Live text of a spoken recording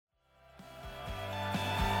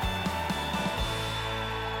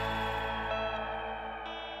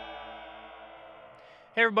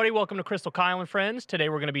Hey everybody, welcome to Crystal Kyle and Friends. Today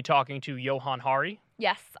we're going to be talking to Johann Hari.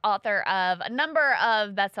 Yes, author of a number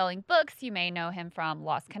of best-selling books. You may know him from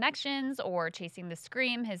Lost Connections or Chasing the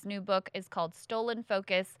Scream. His new book is called Stolen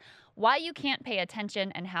Focus: Why You Can't Pay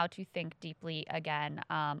Attention and How to Think Deeply Again.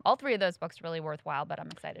 All three of those books really worthwhile, but I'm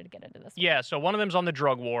excited to get into this one. Yeah, so one of them's on the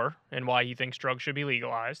drug war and why he thinks drugs should be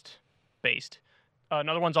legalized, based.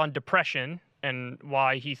 Another one's on depression and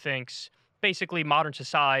why he thinks basically modern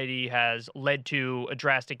society has led to a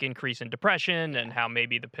drastic increase in depression and how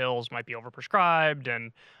maybe the pills might be overprescribed.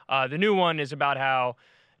 And the new one is about how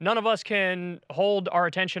none of us can hold our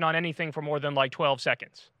attention on anything for more than like 12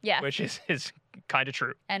 seconds. Yes. Which is kind of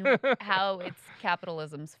true. And how it's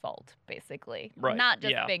capitalism's fault, basically. Right, Not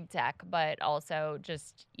just yeah. big tech, but also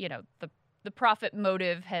just, the profit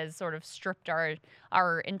motive has sort of stripped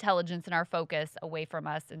our intelligence and our focus away from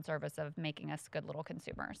us in service of making us good little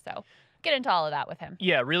consumers. So get into all of that with him.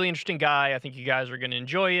 Yeah, really interesting guy. I think you guys are going to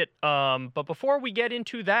enjoy it. But before we get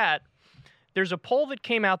into that, there's a poll that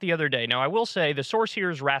came out the other day. Now, I will say the source here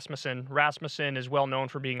is Rasmussen. Rasmussen is well known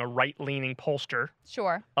for being a right-leaning pollster.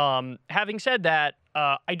 Sure. Having said that,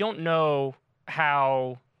 I don't know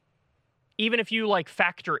how, even if you like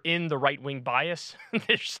factor in the right-wing bias,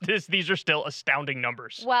 these are still astounding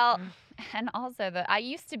numbers. Well, and also I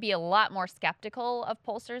used to be a lot more skeptical of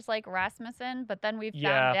pollsters like Rasmussen, but then we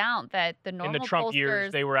found out that the normal in the Trump pollsters,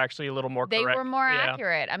 years, they were actually a little more correct. They were more Yeah.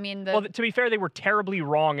 accurate. I mean, Well, to be fair, they were terribly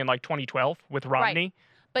wrong in like 2012 with Romney. Right.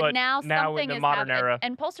 But now something in the is modern happening, era,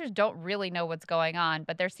 and pollsters don't really know what's going on,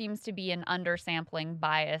 but there seems to be an undersampling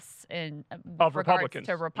bias in of regards Republicans.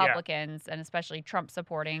 to Republicans, and especially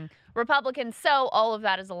Trump-supporting Republicans. So all of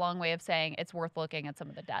that is a long way of saying it's worth looking at some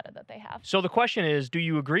of the data that they have. So the question is, do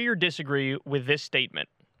you agree or disagree with this statement?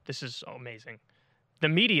 This is amazing. The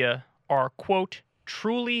media are, quote,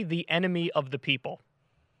 truly the enemy of the people.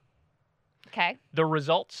 Okay. The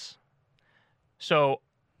results. So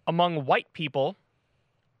among white people,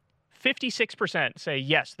 56% say,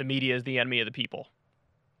 yes, the media is the enemy of the people.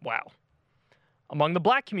 Wow. Among the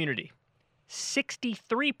black community,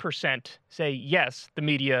 63% say, yes, the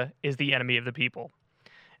media is the enemy of the people.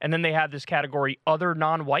 And then they have this category, other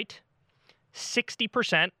non-white.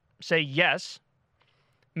 60% say, yes,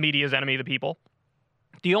 media is enemy of the people.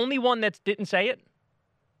 The only one that didn't say it,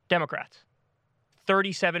 Democrats.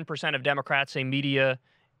 37% of Democrats say media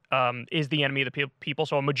is the enemy of the people,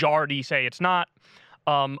 so a majority say it's not.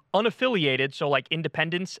 Unaffiliated, so like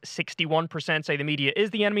independents, 61% say the media is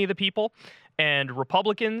the enemy of the people, and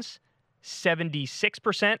Republicans,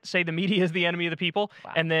 76% say the media is the enemy of the people.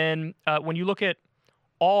 Wow. And then when you look at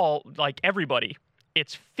all, like everybody,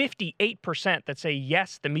 it's 58% that say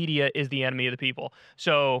yes, the media is the enemy of the people.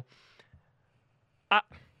 So I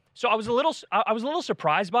was a little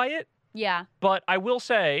surprised by it. Yeah. But I will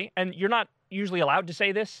say, and you're not usually allowed to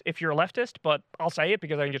say this if you're a leftist, but I'll say it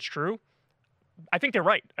because I think it's true. I think they're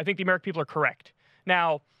right. I think the American people are correct.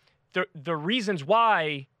 Now, the reasons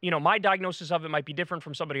why, my diagnosis of it might be different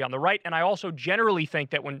from somebody on the right, and I also generally think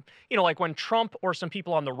that when, like when Trump or some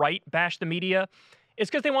people on the right bash the media, it's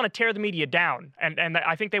because they want to tear the media down, and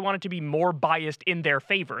I think they want it to be more biased in their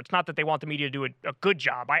favor. It's not that they want the media to do a good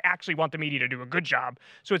job. I actually want the media to do a good job.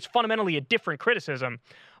 So it's fundamentally a different criticism.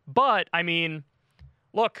 But, I mean,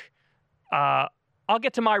 look, I'll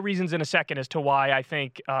get to my reasons in a second as to why I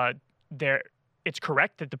think it's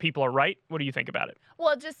correct that the people are right. What do you think about it?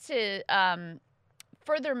 Well, just to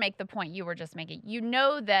further make the point you were just making,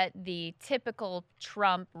 that the typical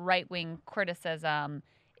Trump right-wing criticism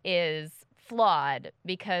is flawed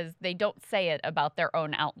because they don't say it about their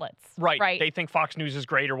own outlets. Right. They think Fox News is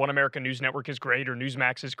great or One American News Network is great or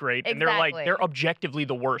Newsmax is great. Exactly. And they're objectively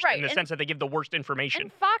the worst in the sense that they give the worst information.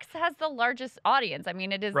 And Fox has the largest audience. I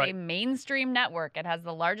mean, it is a mainstream network. It has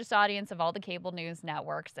the largest audience of all the cable news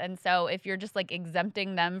networks. And so if you're just like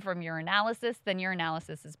exempting them from your analysis, then your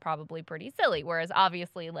analysis is probably pretty silly. Whereas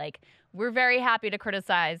obviously, like, we're very happy to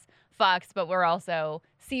criticize Fox, but we're also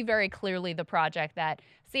see very clearly the project that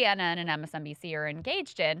CNN and MSNBC are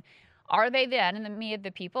engaged in. Are they the enemy of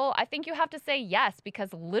the people? I think you have to say yes,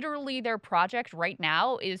 because literally their project right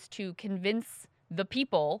now is to convince the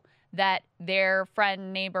people that their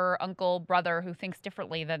friend, neighbor, uncle, brother who thinks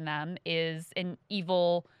differently than them is an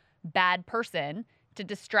evil, bad person, to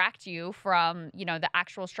distract you from, the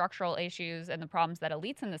actual structural issues and the problems that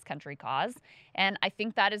elites in this country cause. And I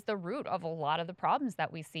think that is the root of a lot of the problems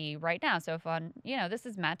that we see right now. So if this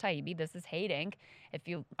is Matt Taibbi, this is Hate Inc. If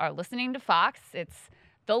you are listening to Fox, it's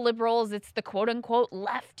the liberals, it's the quote-unquote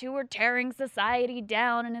left who are tearing society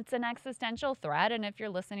down, and it's an existential threat. And if you're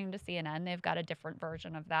listening to CNN, they've got a different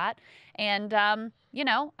version of that. And,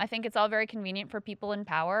 I think it's all very convenient for people in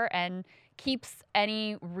power and keeps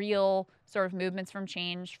any real sort of movements from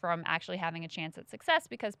change from actually having a chance at success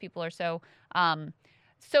because people are so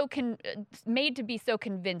made to be so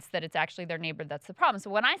convinced that it's actually their neighbor that's the problem.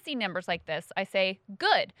 So when I see numbers like this, I say,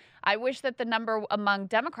 good. I wish that the number among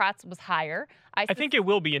Democrats was higher. I think it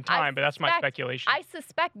will be in time, but that's my speculation. I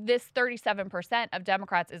suspect this 37% of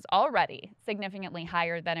Democrats is already significantly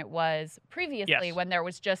higher than it was previously when there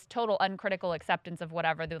was just total uncritical acceptance of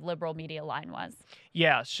whatever the liberal media line was.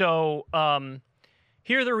 Yeah, so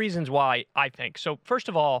here are the reasons why, I think. So first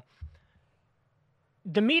of all,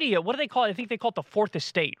 the media, what do they call it? I think they call it the fourth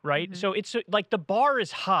estate, right? Mm-hmm. So it's like the bar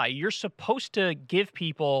is high. You're supposed to give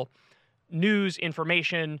people news,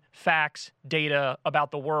 information, facts, data about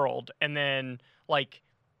the world. And then, like,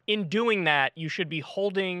 in doing that, you should be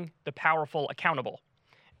holding the powerful accountable.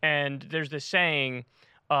 And there's this saying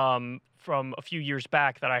from a few years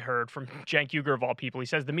back that I heard from Cenk Uygur, of all people. He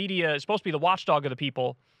says the media is supposed to be the watchdog of the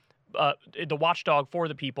people, the watchdog for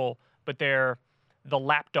the people, but they're the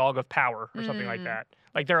lapdog of power or something like that.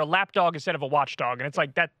 Like they're a lapdog instead of a watchdog. And it's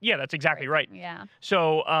like that. Yeah, that's exactly right. Yeah.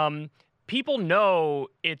 So people know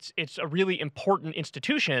it's a really important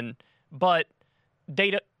institution, but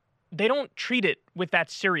they don't treat it with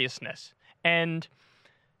that seriousness. And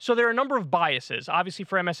so there are a number of biases. Obviously,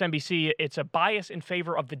 for MSNBC, it's a bias in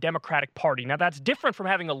favor of the Democratic Party. Now, that's different from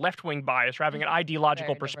having a left-wing bias or having an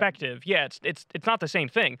ideological perspective. Yeah, it's not the same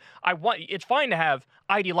thing. It's fine to have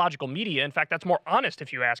ideological media. In fact, that's more honest,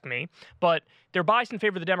 if you ask me. But they're biased in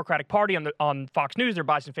favor of the Democratic Party on Fox News. They're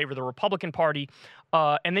biased in favor of the Republican Party.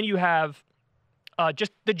 And then you have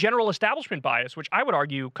just the general establishment bias, which I would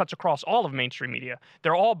argue cuts across all of mainstream media.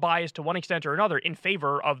 They're all biased to one extent or another in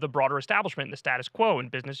favor of the broader establishment and the status quo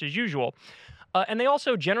and business as usual. And they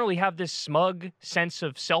also generally have this smug sense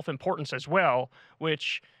of self-importance as well,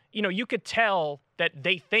 which, you could tell that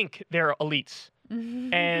they think they're elites.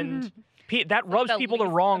 And that rubs people the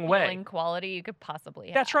wrong way. Quality you could possibly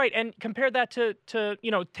have. That's right. And compare that to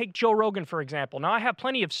take Joe Rogan, for example. Now, I have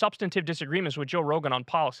plenty of substantive disagreements with Joe Rogan on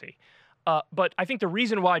policy. But I think the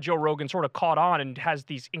reason why Joe Rogan sort of caught on and has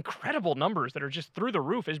these incredible numbers that are just through the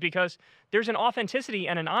roof is because there's an authenticity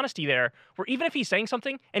and an honesty there where even if he's saying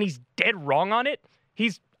something and he's dead wrong on it,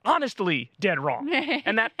 he's honestly dead wrong.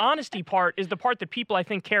 And that honesty part is the part that people, I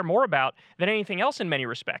think, care more about than anything else in many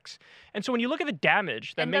respects. And so when you look at the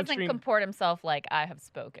damage that doesn't comport himself like I have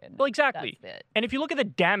spoken. Well, exactly. That's it. And if you look at the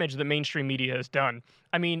damage the mainstream media has done,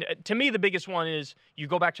 I mean, to me, the biggest one is you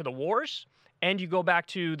go back to the wars, and you go back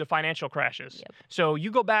to the financial crashes. Yep. So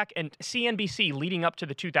you go back and CNBC leading up to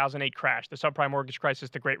the 2008 crash, the subprime mortgage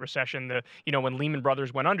crisis, the Great Recession, when Lehman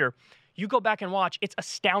Brothers went under. You go back and watch, it's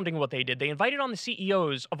astounding what they did. They invited on the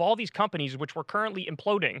CEOs of all these companies which were currently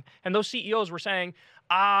imploding. And those CEOs were saying,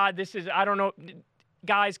 I don't know,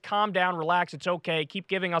 guys, calm down, relax, it's okay, keep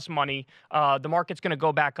giving us money, the market's going to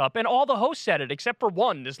go back up. And all the hosts said it, except for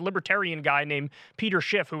one, this libertarian guy named Peter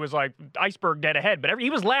Schiff, who was like, iceberg dead ahead, but he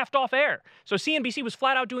was laughed off air. So CNBC was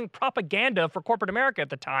flat out doing propaganda for corporate America at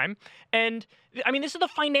the time. And, I mean, this is the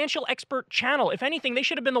financial expert channel. If anything, they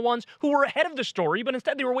should have been the ones who were ahead of the story, but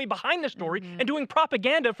instead they were way behind the story and doing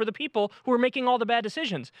propaganda for the people who were making all the bad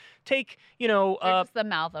decisions. Take, They're just the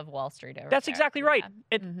mouth of Wall Street over That's there. exactly right.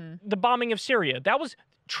 The bombing of Syria.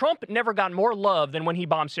 Trump never got more love than when he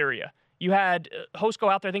bombed Syria. You had hosts go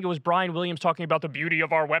out there, I think it was Brian Williams talking about the beauty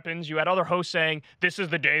of our weapons. You had other hosts saying, this is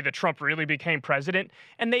the day that Trump really became president.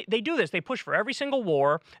 And they do this. They push for every single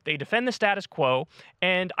war. They defend the status quo.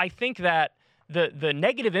 And I think that the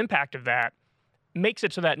negative impact of that makes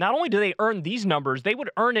it so that not only do they earn these numbers, they would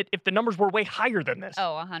earn it if the numbers were way higher than this.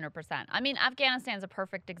 Oh, 100%. I mean, Afghanistan's a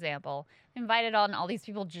perfect example. Invited on all these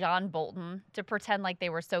people, John Bolton, to pretend like they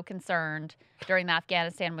were so concerned during the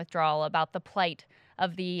Afghanistan withdrawal about the plight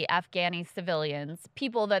of the Afghani civilians,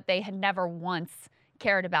 people that they had never once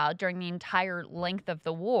cared about during the entire length of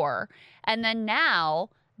the war. And then now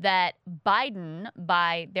that Biden,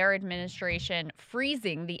 by their administration,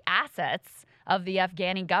 freezing the assets of the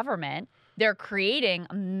Afghani government, they're creating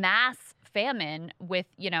mass famine with,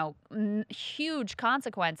 huge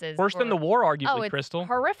consequences. Worse than the war, arguably, it's Crystal.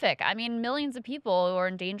 Horrific. I mean, millions of people who are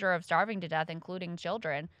in danger of starving to death, including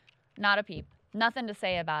children. Not a peep. Nothing to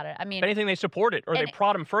say about it. I mean, if anything, they support it, or they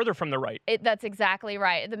prod him further from the right. That's exactly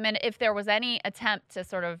right. If there was any attempt to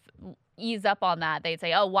sort of ease up on that, they'd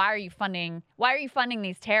say, "Oh, why are you funding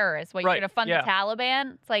these terrorists? Well, you're going to fund the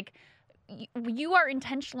Taliban?" It's like, you are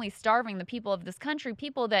intentionally starving the people of this country,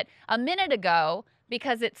 people that a minute ago,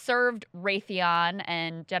 because it served Raytheon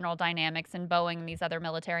and General Dynamics and Boeing and these other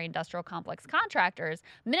military industrial complex contractors,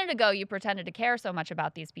 a minute ago you pretended to care so much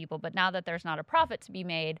about these people, but now that there's not a profit to be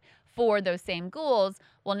made for those same ghouls,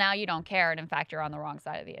 well, now you don't care, and in fact, you're on the wrong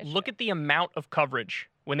side of the issue. Look at the amount of coverage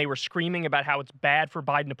when they were screaming about how it's bad for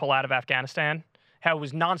Biden to pull out of Afghanistan, how it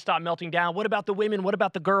was nonstop melting down. What about the women? What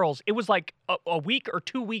about the girls? It was like a week or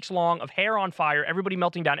 2 weeks long of hair on fire, everybody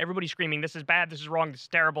melting down, everybody screaming, this is bad, this is wrong, this is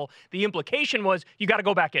terrible. The implication was you got to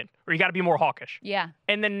go back in or you got to be more hawkish. Yeah.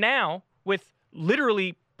 And then now, with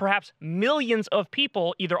literally perhaps millions of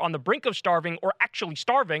people either on the brink of starving or actually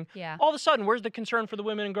starving, all of a sudden, where's the concern for the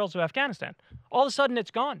women and girls of Afghanistan? All of a sudden,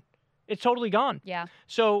 it's gone. It's totally gone. Yeah.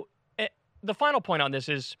 So the final point on this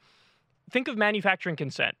is think of manufacturing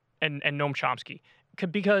consent and Noam Chomsky,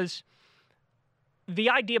 because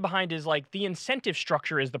the idea behind is like the incentive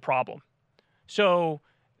structure is the problem. So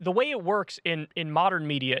the way it works in modern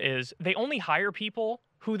media is they only hire people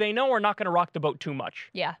who they know are not going to rock the boat too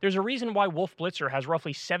much. Yeah. There's a reason why Wolf Blitzer has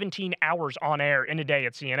roughly 17 hours on air in a day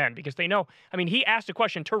at CNN, because they know, I mean, he asked a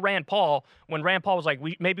question to Rand Paul when Rand Paul was like,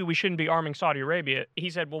 maybe we shouldn't be arming Saudi Arabia.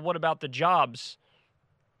 He said, well, what about the jobs?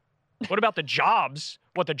 What about the jobs?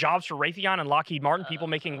 What, the jobs for Raytheon and Lockheed Martin, people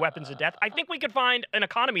making weapons of death? I think we could find an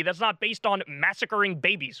economy that's not based on massacring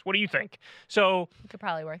babies. What do you think? So you could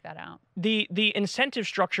probably work that out. The incentive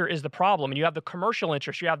structure is the problem. And you have the commercial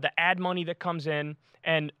interest. You have the ad money that comes in.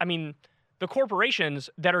 And, I mean, the corporations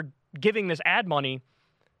that are giving this ad money,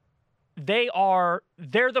 they're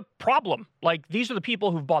the problem. Like, these are the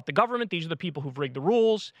people who've bought the government. These are the people who've rigged the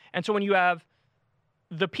rules. And so when you have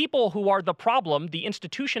the people who are the problem, the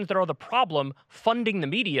institutions that are the problem funding the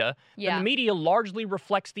media, then the media largely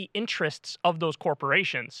reflects the interests of those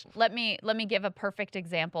corporations. Let me give a perfect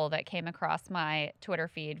example that came across my Twitter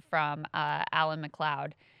feed from Alan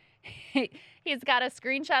McLeod. He's got a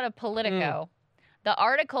screenshot of Politico. The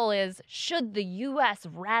article is, "Should the U.S.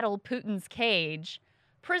 rattle Putin's cage?"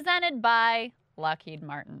 presented by Lockheed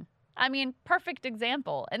Martin. I mean, perfect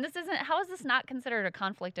example. And this isn't, how is this not considered a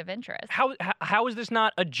conflict of interest? How is this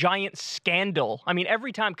not a giant scandal? I mean,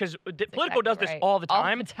 every time, because Politico does this all the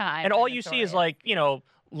time. All the time. And all you see is like,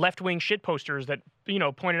 left-wing shit posters that,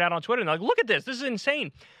 pointed out on Twitter and they're like, look at this. This is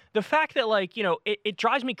insane. The fact that, like, it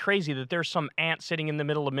drives me crazy that there's some aunt sitting in the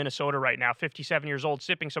middle of Minnesota right now, 57 years old,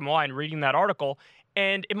 sipping some wine, reading that article.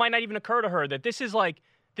 And it might not even occur to her that this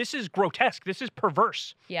is grotesque. This is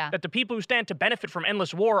perverse. Yeah. That the people who stand to benefit from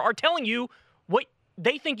endless war are telling you what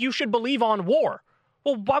they think you should believe on war.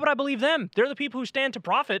 Well, why would I believe them? They're the people who stand to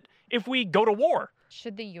profit if we go to war.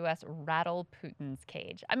 Should the U.S. rattle Putin's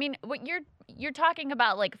cage? I mean, what you're talking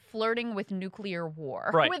about, like, flirting with nuclear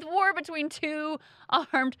war. Right. With war between two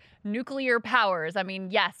armed nuclear powers. I mean,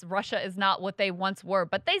 yes, Russia is not what they once were,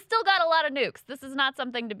 but they still got a lot of nukes. This is not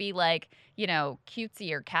something to be, like,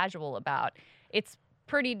 cutesy or casual about. It's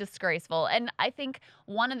pretty disgraceful. And I think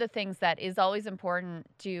one of the things that is always important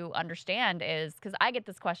to understand is, because I get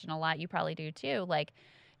this question a lot, you probably do too, like,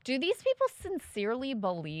 do these people sincerely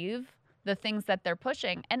believe the things that they're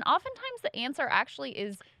pushing? And oftentimes the answer actually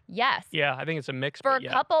is yes. Yeah, I think it's a mix. For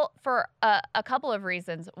a couple of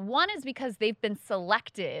reasons. One is because they've been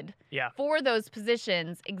selected for those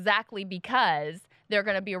positions exactly because they're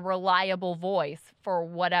going to be a reliable voice for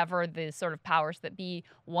whatever the sort of powers that be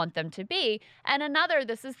want them to be. And another,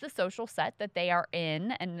 this is the social set that they are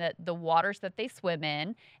in and the waters that they swim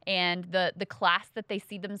in and the class that they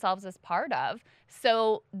see themselves as part of.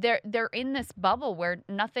 So they're in this bubble where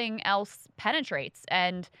nothing else penetrates.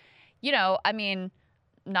 And, I mean,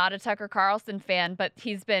 not a Tucker Carlson fan, but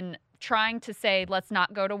he's been trying to say, let's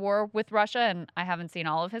not go to war with Russia. And I haven't seen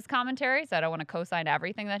all of his commentary, so I don't want to co-sign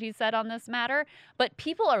everything that he said on this matter. But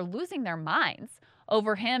people are losing their minds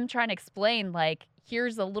over him trying to explain, like,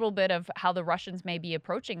 here's a little bit of how the Russians may be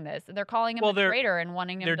approaching this. They're calling him a traitor and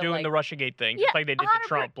wanting him to, they're doing the Russiagate thing, just like they did to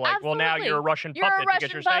Trump. Like, absolutely. well, now you're a Russian puppet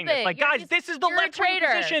because you're saying this. Like, guys, this is the left-wing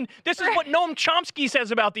position. This is what Noam Chomsky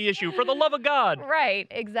says about the issue, for the love of God. Right,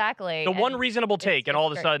 exactly. The one reasonable take, and all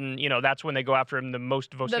of a sudden, that's when they go after him the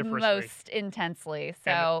most vociferously. The most intensely.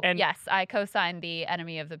 So, and yes, I co-sign the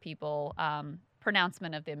enemy of the people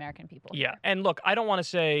pronouncement of the American people. Yeah, and look, I don't want to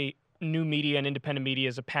say new media and independent media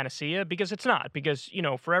is a panacea, because it's not. Because,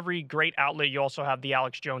 for every great outlet, you also have the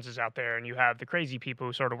Alex Joneses out there, and you have the crazy people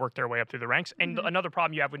who sort of work their way up through the ranks. And another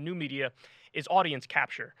problem you have with new media is audience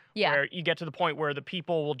capture, where you get to the point where the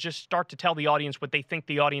people will just start to tell the audience what they think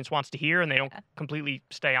the audience wants to hear, and they don't completely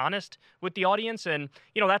stay honest with the audience. And,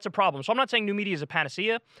 that's a problem. So I'm not saying new media is a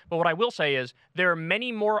panacea, but what I will say is there are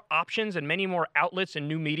many more options and many more outlets in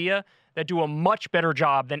new media that do a much better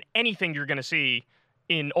job than anything you're going to see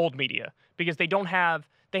in old media, because they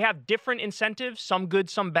have different incentives, some good,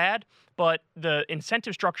 some bad, but the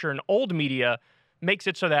incentive structure in old media makes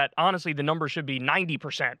it so that, honestly, the number should be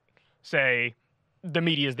 90% say the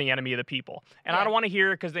media is the enemy of the people. And I don't want to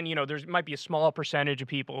hear it, because then, there might be a small percentage of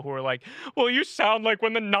people who are like, well, you sound like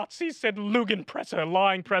when the Nazis said Lügenpresse,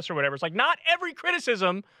 lying press or whatever. It's like, not every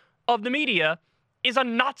criticism of the media is a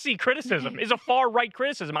Nazi criticism, is a far-right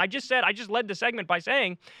criticism. I just led the segment by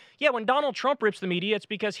saying, yeah, when Donald Trump rips the media, it's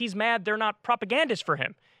because he's mad they're not propagandists for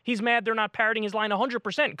him. He's mad they're not parroting his line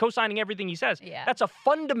 100%, co-signing everything he says. Yeah. That's a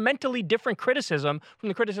fundamentally different criticism from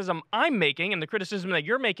the criticism I'm making and the criticism that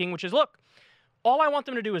you're making, which is, look, all I want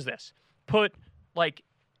them to do is this: put,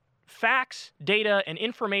 facts, data, and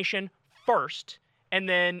information first. And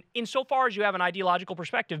then, insofar as you have an ideological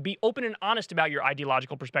perspective, be open and honest about your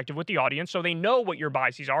ideological perspective with the audience, so they know what your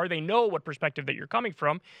biases are, they know what perspective that you're coming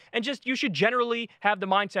from, and you should generally have the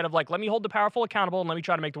mindset of, let me hold the powerful accountable and let me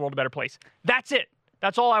try to make the world a better place. That's it.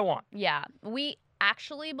 That's all I want. Yeah. We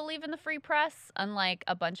actually believe in the free press, unlike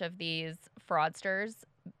a bunch of these fraudsters,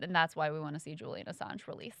 and that's why we want to see Julian Assange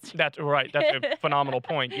released. That's right. That's a phenomenal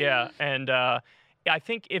point. Yeah. And I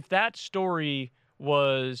think if that story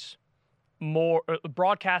was more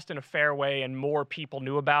broadcast in a fair way and more people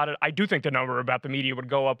knew about it, I do think the number about the media would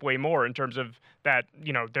go up way more in terms of that,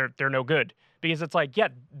 they're no good. Because it's like, yeah,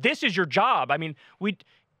 this is your job. I mean,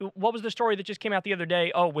 what was the story that just came out the other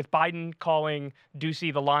day? Oh, with Biden calling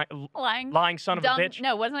Ducey the lying son of a bitch.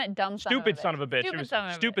 No, wasn't it dumb son Stupid of a bitch? son of a bitch. Stupid It was son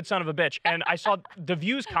of a stupid bitch. son of a bitch. And I saw the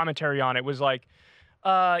View's commentary on it was like,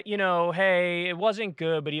 hey, it wasn't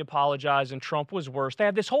good, but he apologized and Trump was worse. They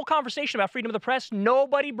had this whole conversation about freedom of the press.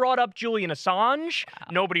 Nobody brought up Julian Assange. Wow.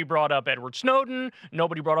 Nobody brought up Edward Snowden.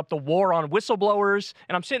 Nobody brought up the war on whistleblowers.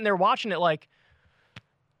 And I'm sitting there watching it like,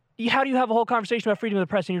 how do you have a whole conversation about freedom of the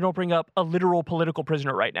press and you don't bring up a literal political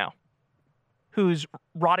prisoner right now who's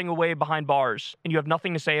rotting away behind bars, and you have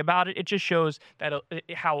nothing to say about it? It just shows that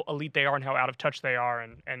how elite they are and how out of touch they are,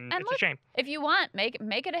 and it's look, a shame. If you want, make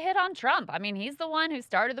it a hit on Trump. I mean, he's the one who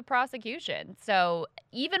started the prosecution. So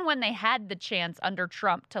even when they had the chance under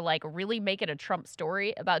Trump to really make it a Trump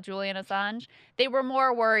story about Julian Assange, they were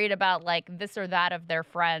more worried about this or that of their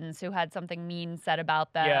friends who had something mean said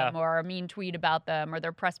about them, or a mean tweet about them, or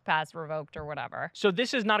their press pass revoked or whatever. So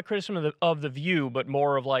this is not a criticism of the View, but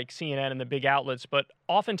more of CNN and the big outlets. But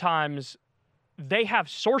oftentimes they have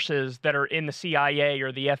sources that are in the CIA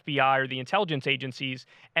or the FBI or the intelligence agencies,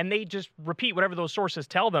 and they just repeat whatever those sources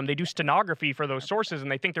tell them. They do stenography for those sources,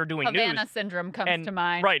 and they think they're doing Havana news. syndrome comes to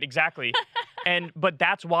mind. Right, exactly. But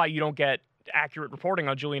that's why you don't get accurate reporting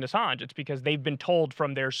on Julian Assange. It's because they've been told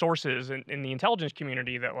from their sources in the intelligence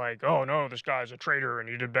community that oh no, this guy's a traitor and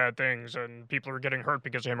he did bad things and people are getting hurt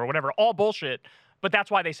because of him or whatever. All bullshit. But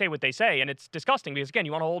that's why they say what they say, and it's disgusting because, again,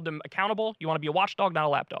 you want to hold them accountable. You want to be a watchdog, not a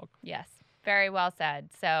lapdog. Yes, very well said.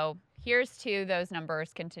 So here's to those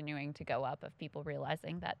numbers continuing to go up of people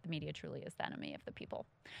realizing that the media truly is the enemy of the people.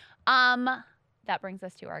 That brings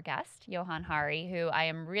us to our guest, Johann Hari, who I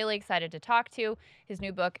am really excited to talk to. His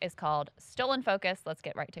new book is called Stolen Focus. Let's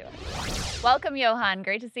get right to it. Welcome, Johann.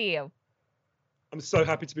 Great to see you. I'm so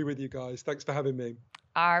happy to be with you guys. Thanks for having me.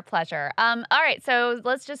 Our pleasure. All right, so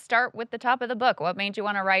let's just start with the top of the book. What made you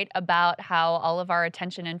want to write about how all of our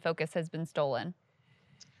attention and focus has been stolen?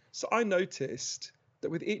 So I noticed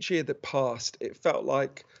that with each year that passed, it felt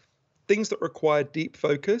like things that required deep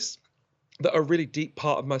focus, that are a really deep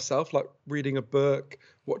part of myself, like reading a book,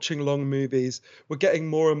 watching long movies, were getting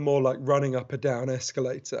more and more like running up a down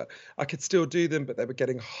escalator. I could still do them, but they were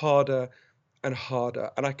getting harder and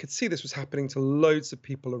harder. And I could see this was happening to loads of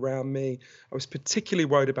people around me. I was particularly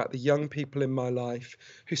worried about the young people in my life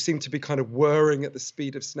who seemed to be kind of whirring at the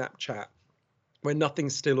speed of Snapchat, where nothing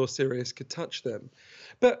still or serious could touch them.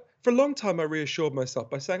 But for a long time, I reassured myself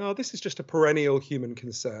by saying, oh, this is just a perennial human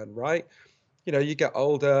concern, right? You know, you get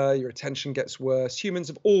older, your attention gets worse. Humans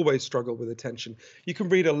have always struggled with attention. You can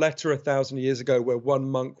read a letter 1,000 years ago where one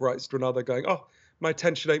monk writes to another going, oh, my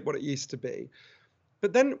attention ain't what it used to be.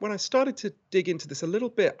 But then when I started to dig into this a little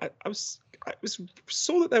bit, I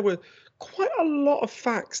saw that there were quite a lot of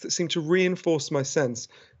facts that seemed to reinforce my sense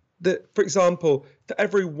that, for example, for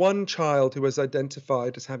every one child who was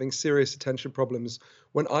identified as having serious attention problems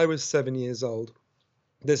when I was 7 years old,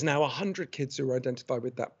 there's now 100 kids who are identified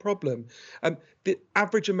with that problem. The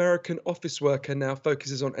average American office worker now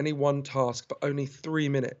focuses on any one task for only 3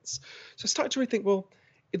 minutes. So I started to rethink, well,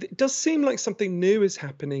 it does seem like something new is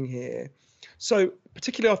happening here. So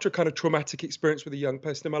particularly after a kind of traumatic experience with a young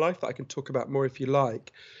person in my life that I can talk about more if you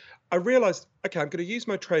like, I realized, okay, I'm going to use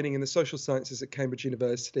my training in the social sciences at Cambridge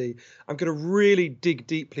University. I'm going to really dig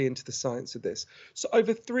deeply into the science of this. So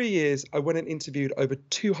over 3 years, I went and interviewed over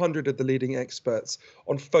 200 of the leading experts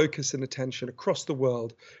on focus and attention across the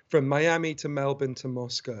world, from Miami to Melbourne to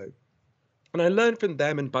Moscow. And I learned from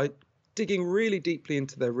them, and by digging really deeply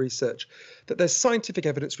into their research, that there's scientific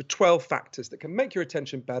evidence for 12 factors that can make your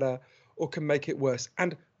attention better or can make it worse.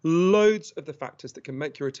 And loads of the factors that can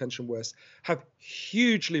make your attention worse have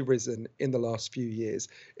hugely risen in the last few years,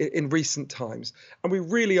 in recent times. And we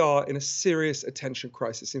really are in a serious attention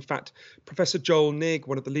crisis. In fact, Professor Joel Nigg,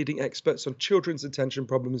 one of the leading experts on children's attention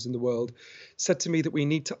problems in the world, said to me that we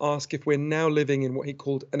need to ask if we're now living in what he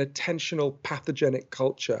called an attentional pathogenic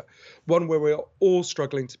culture, one where we're all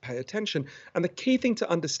struggling to pay attention. And the key thing to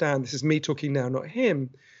understand, this is me talking now, not him,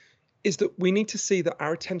 is that we need to see that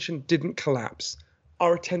our attention didn't collapse.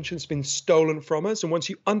 Our attention's been stolen from us. And once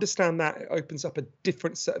you understand that, it opens up a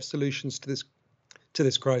different set of solutions to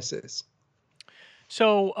this crisis.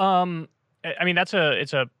 So, I mean, it's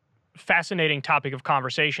a fascinating topic of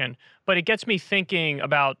conversation, but it gets me thinking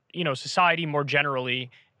about, society more generally.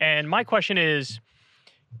 And my question is,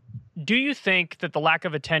 do you think that the lack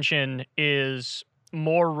of attention is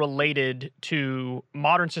more related to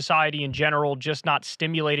modern society in general, just not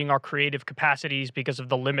stimulating our creative capacities because of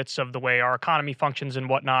the limits of the way our economy functions and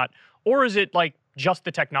whatnot? Or is it like just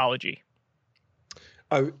the technology?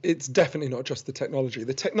 Oh, it's definitely not just the technology.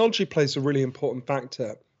 The technology plays a really important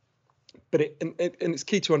factor, but it's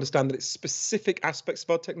key to understand that it's specific aspects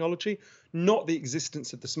of our technology, not the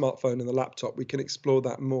existence of the smartphone and the laptop. We can explore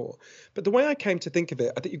that more. But the way I came to think of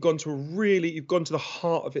it, I think you've gone to the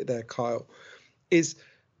heart of it there, Kyle, is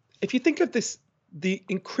if you think of this, the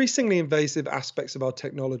increasingly invasive aspects of our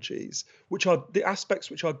technologies, which are the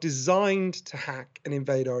aspects which are designed to hack and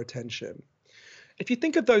invade our attention. If you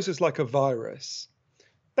think of those as like a virus,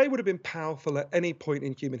 they would have been powerful at any point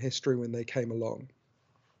in human history when they came along.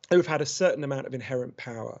 They would have had a certain amount of inherent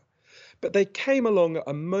power. But they came along at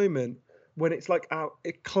a moment when it's like our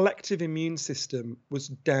collective immune system was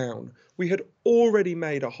down. We had already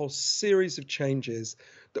made a whole series of changes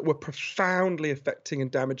that were profoundly affecting and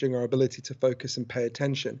damaging our ability to focus and pay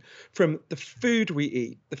attention. From the food we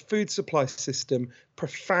eat, the food supply system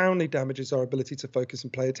profoundly damages our ability to focus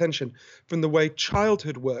and pay attention. From the way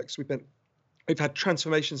childhood works, We've had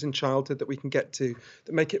transformations in childhood that we can get to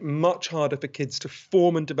that make it much harder for kids to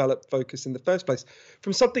form and develop focus in the first place.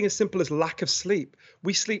 From something as simple as lack of sleep.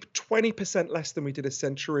 We sleep 20% less than we did a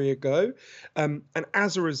century ago. And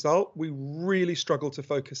as a result, we really struggle to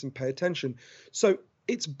focus and pay attention. So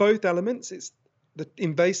it's both elements. It's the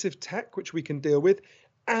invasive tech, which we can deal with,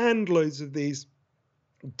 and loads of these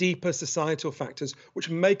deeper societal factors which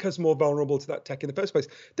make us more vulnerable to that tech in the first place.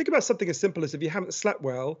 Think about something as simple as if you haven't slept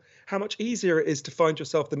well, how much easier it is to find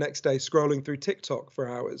yourself the next day scrolling through TikTok for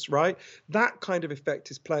hours, right? That kind of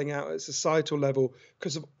effect is playing out at a societal level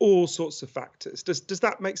because of all sorts of factors. Does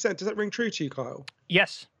that make sense? Does that ring true to you, Kyle?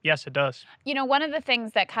 Yes, it does. One of the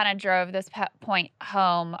things that kind of drove this point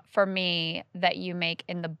home for me that you make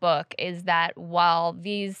in the book is that while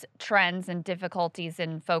these trends and difficulties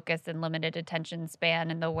in focus and limited attention span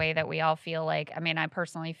and the way that we all feel like, I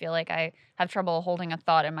personally feel like I have trouble holding a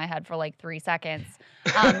thought in my head for like 3 seconds,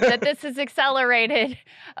 that this has accelerated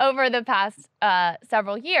over the past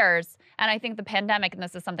several years. And I think the pandemic, and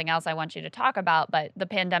this is something else I want you to talk about, but the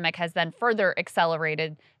pandemic has then further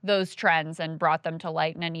accelerated those trends and brought them to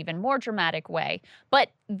light in an even more dramatic way.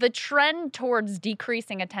 But the trend towards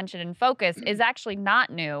decreasing attention and focus is actually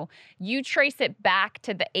not new. You trace it back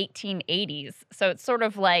to the 1880s. So it's sort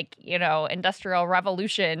of like, Industrial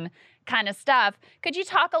Revolution kind of stuff. Could you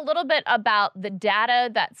talk a little bit about the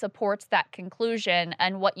data that supports that conclusion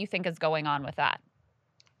and what you think is going on with that?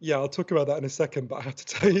 Yeah, I'll talk about that in a second, but I have to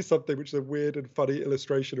tell you something which is a weird and funny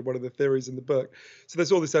illustration of one of the theories in the book. So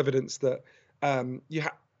there's all this evidence that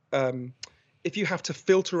if you have to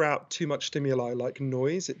filter out too much stimuli like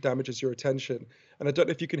noise, it damages your attention. And I don't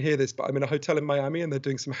know if you can hear this, but I'm in a hotel in Miami and they're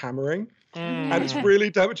doing some hammering. And it's really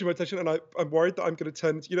damaging my attention. And I'm worried that I'm going to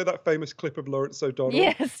turn, that famous clip of Lawrence O'Donnell?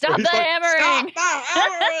 Yeah, stop the hammering.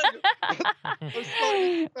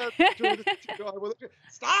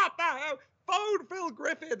 Stop that! Phone Phil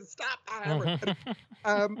Griffin, stop that hammering.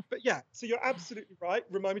 But yeah, so you're absolutely right.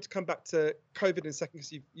 Remind me to come back to COVID in a second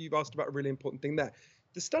because you've asked about a really important thing there.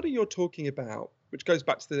 The study you're talking about, which goes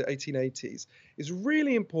back to the 1880s, is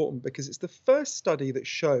really important because it's the first study that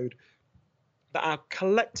showed that our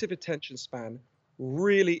collective attention span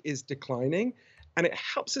really is declining. And it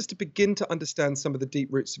helps us to begin to understand some of the deep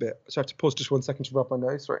roots of it. So I have to pause just 1 second to rub my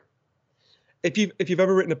nose, sorry. if you've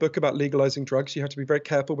ever written a book about legalizing drugs, you have to be very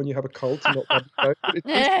careful when you have a cold to not let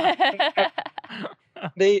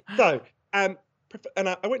it go. But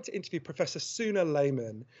I went to interview Professor Suna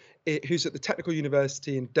Lehmann, who's at the Technical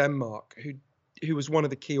University in Denmark, who was one of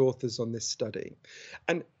the key authors on this study.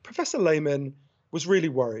 And Professor Lehmann was really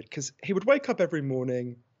worried because he would wake up every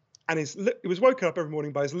morning, and he was woken up every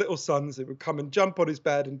morning by his little sons that would come and jump on his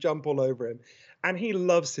bed and jump all over him. And he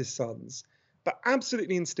loves his sons, but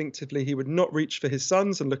absolutely instinctively, he would not reach for his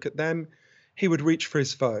sons and look at them. He would reach for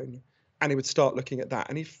his phone, and he would start looking at that.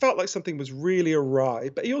 And he felt like something was really awry.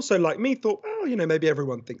 But he also, like me, thought, oh, maybe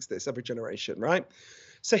everyone thinks this, every generation, right?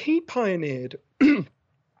 So he pioneered,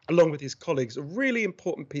 along with his colleagues, a really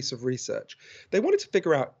important piece of research. They wanted to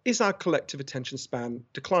figure out, is our collective attention span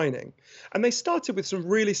declining? And they started with some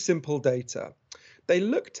really simple data. They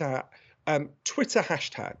looked at Twitter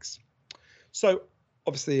hashtags. So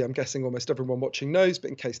obviously, I'm guessing almost everyone watching knows, but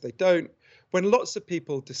in case they don't, when lots of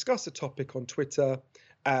people discuss a topic on Twitter,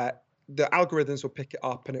 the algorithms will pick it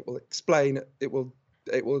up and it will explain, it will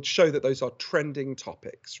show that those are trending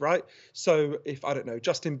topics, right? So if, I don't know,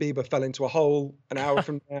 Justin Bieber fell into a hole an hour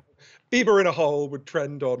from now, Bieber in a hole would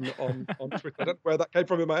trend on Twitter. I don't know where that came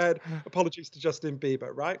from in my head. Apologies to Justin Bieber,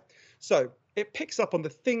 right? So it picks up on the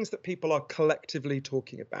things that people are collectively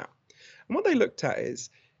talking about. And what they looked at is,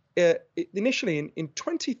 initially in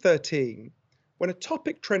 2013, when a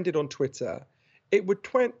topic trended on Twitter, it would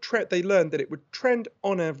they learned that it would trend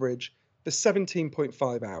on average for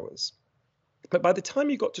 17.5 hours. But by the time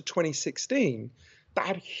you got to 2016, that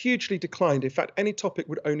had hugely declined. In fact, any topic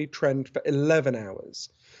would only trend for 11 hours.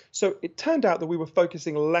 So it turned out that we were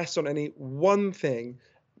focusing less on any one thing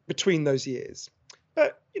between those years.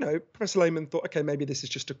 But, Professor Lehmann thought, okay, maybe this is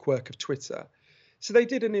just a quirk of Twitter. So they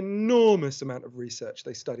did an enormous amount of research.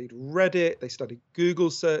 They studied Reddit, they studied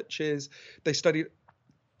Google searches, they studied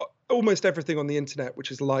almost everything on the internet,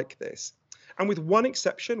 which is like this. And with one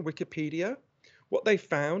exception, Wikipedia, what they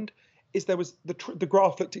found is there was the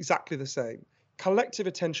graph looked exactly the same. Collective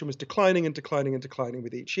attention was declining and declining and declining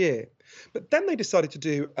with each year. But then they decided to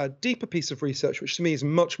do a deeper piece of research, which to me is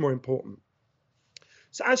much more important.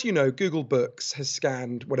 So as you know, Google Books has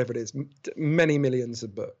scanned whatever it is, many millions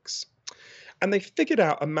of books. And they figured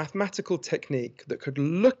out a mathematical technique that could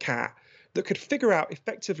figure out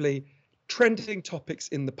effectively trending topics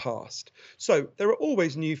in the past. So there are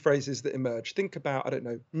always new phrases that emerge. Think about, I don't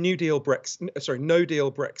know, no deal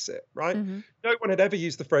Brexit, right? Mm-hmm. No one had ever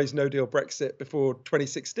used the phrase no deal Brexit before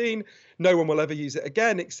 2016. No one will ever use it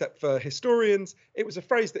again, except for historians. It was a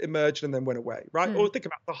phrase that emerged and then went away, right? Or think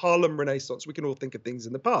about the Harlem Renaissance. We can all think of things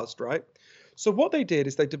in the past, right? So what they did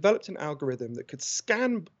is they developed an algorithm that could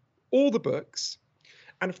scan all the books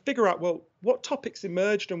and figure out, well, what topics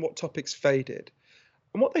emerged and what topics faded.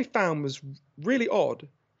 And what they found was really odd.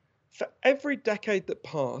 For every decade that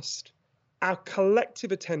passed, our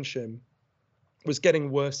collective attention was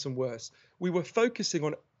getting worse and worse. We were focusing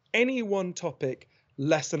on any one topic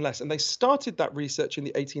less and less. And they started that research in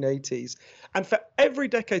the 1880s. And for every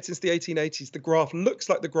decade since the 1880s, the graph looks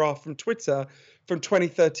like the graph from Twitter from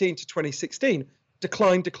 2013 to 2016.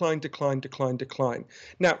 Decline, decline, decline, decline, decline.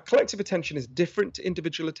 Now, collective attention is different to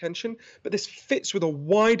individual attention, but this fits with a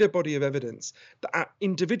wider body of evidence that our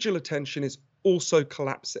individual attention is also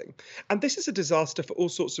collapsing. And this is a disaster for all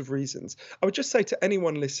sorts of reasons. I would just say to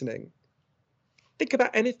anyone listening, think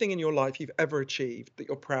about anything in your life you've ever achieved that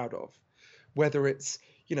you're proud of, whether it's,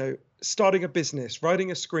 starting a business,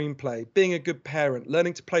 writing a screenplay, being a good parent,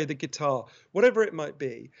 learning to play the guitar, whatever it might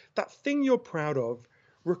be. That thing you're proud of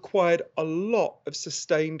required a lot of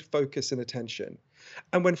sustained focus and attention.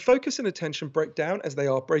 And when focus and attention break down, as they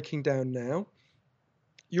are breaking down now,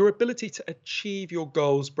 your ability to achieve your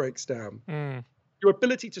goals breaks down. Your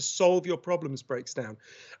ability to solve your problems breaks down.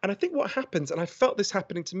 And I think what happens, and I felt this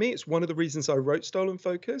happening to me, it's one of the reasons I wrote Stolen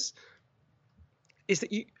Focus, is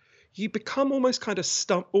that you become almost like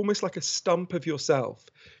a stump of yourself.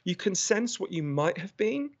 You can sense what you might have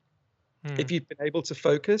been, if you've been able to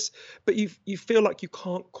focus, but you feel like you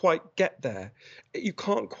can't quite get there. You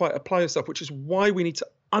can't quite apply yourself, which is why we need to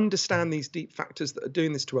understand these deep factors that are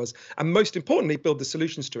doing this to us, and most importantly, build the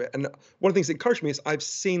solutions to it. And one of the things that encouraged me is I've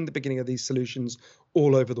seen the beginning of these solutions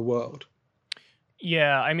all over the world.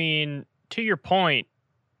 Yeah, I mean, to your point,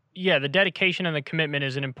 yeah, the dedication and the commitment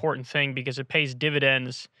is an important thing because it pays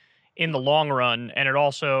dividends in the long run, and it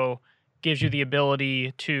also gives you the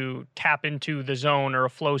ability to tap into the zone or a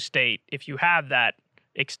flow state if you have that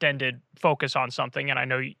extended focus on something. And I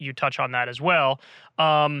know you touch on that as well.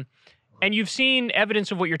 And you've seen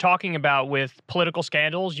evidence of what you're talking about with political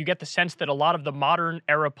scandals. You get the sense that a lot of the modern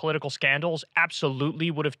era political scandals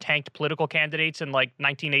absolutely would have tanked political candidates in like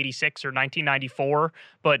 1986 or 1994.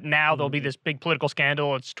 But now there'll be this big political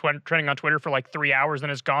scandal. It's trending on Twitter for like 3 hours,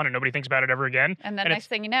 then it's gone, and nobody thinks about it ever again. And then next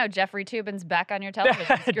thing you know, Jeffrey Toobin's back on your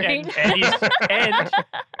television screen.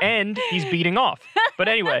 and he's beating off. But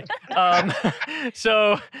anyway,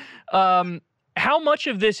 how much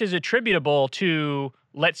of this is attributable to,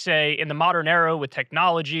 let's say, in the modern era with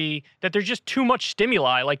technology, that there's just too much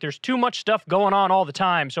stimuli, like there's too much stuff going on all the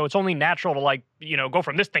time, so it's only natural to, like, you know, go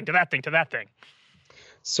from this thing to that thing to that thing?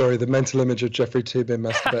 Sorry, the mental image of Jeffrey Toobin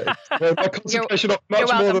masturbating. My concentration on much you're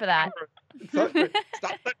welcome more for that. Exactly.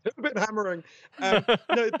 Stop that Toobin hammering.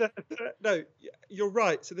 No, you're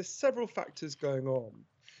right. So there's several factors going on.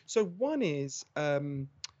 So one is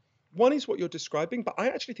what you're describing, but I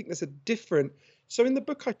actually think there's a different. So in the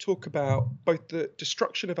book, I talk about both the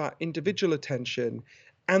destruction of our individual attention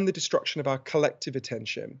and the destruction of our collective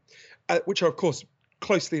attention, which are, of course,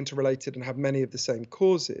 closely interrelated and have many of the same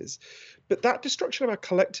causes. But that destruction of our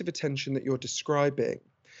collective attention that you're describing,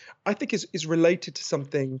 I think is related to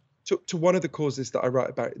something, to one of the causes that I write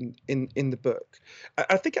about in the book.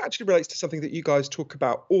 I think it actually relates to something that you guys talk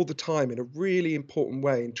about all the time in a really important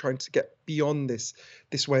way in trying to get beyond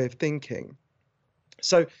this way of thinking.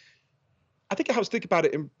 So I think it helps to think about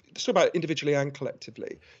it individually and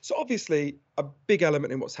collectively. So obviously, a big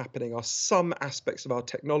element in what's happening are some aspects of our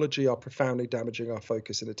technology are profoundly damaging our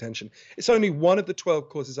focus and attention. It's only one of the 12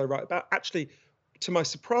 causes I write about. Actually, to my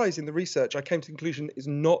surprise in the research, I came to the conclusion it is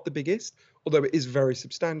not the biggest, although it is very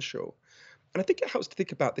substantial. And I think it helps to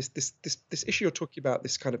think about this issue you're talking about,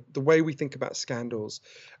 this kind of the way we think about scandals.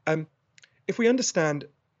 If we understand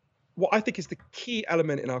what I think is the key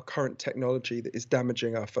element in our current technology that is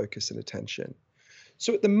damaging our focus and attention.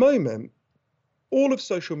 So at the moment, all of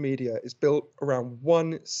social media is built around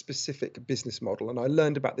one specific business model. And I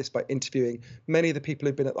learned about this by interviewing many of the people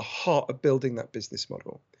who've been at the heart of building that business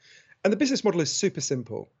model. And the business model is super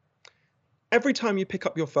simple. Every time you pick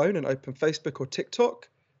up your phone and open Facebook or TikTok,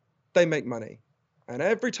 they make money. And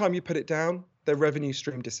every time you put it down, their revenue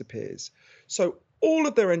stream disappears. So all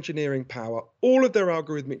of their engineering power, all of their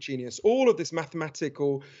algorithmic genius, all of this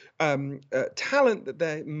mathematical talent that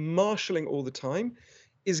they're marshalling all the time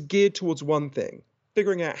is geared towards one thing: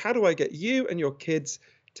 figuring out, how do I get you and your kids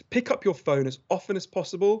to pick up your phone as often as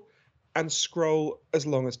possible and scroll as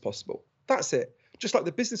long as possible. That's it. Just like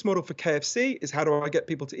the business model for KFC is, how do I get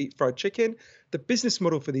people to eat fried chicken? The business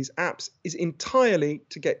model for these apps is entirely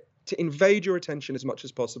to invade your attention as much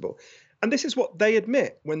as possible. And this is what they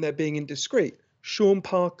admit when they're being indiscreet. Sean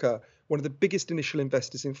Parker, one of the biggest initial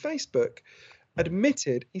investors in Facebook,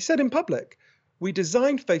 admitted, he said in public, we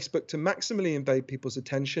designed Facebook to maximally invade people's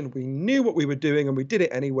attention. We knew what we were doing and we did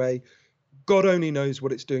it anyway. God only knows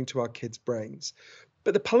what it's doing to our kids' brains.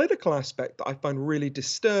 But the political aspect that I find really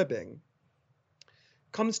disturbing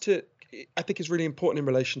comes to, I think, is really important in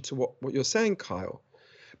relation to what you're saying, Kyle,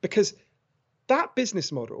 because that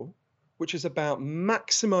business model, which is about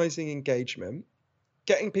maximizing engagement,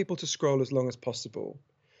 getting people to scroll as long as possible,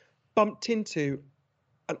 bumped into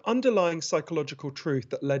an underlying psychological truth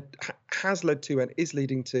that has led to and is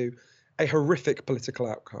leading to a horrific political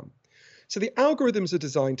outcome. So the algorithms are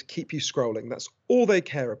designed to keep you scrolling. That's all they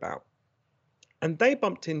care about. And they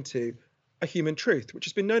bumped into a human truth, which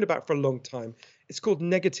has been known about for a long time. It's called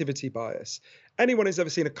negativity bias. Anyone who's ever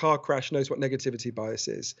seen a car crash knows what negativity bias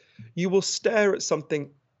is. You will stare at something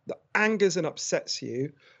that angers and upsets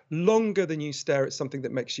you longer than you stare at something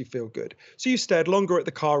that makes you feel good. So you stared longer at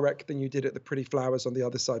the car wreck than you did at the pretty flowers on the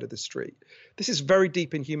other side of the street. This is very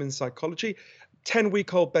deep in human psychology.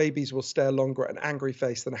 10-week-old babies will stare longer at an angry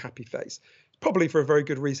face than a happy face. Probably for a very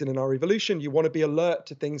good reason in our evolution. You want to be alert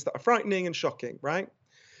to things that are frightening and shocking, right?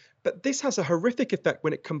 But this has a horrific effect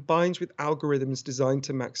when it combines with algorithms designed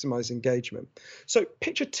to maximize engagement. So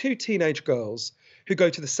picture two teenage girls who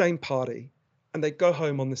go to the same party and they go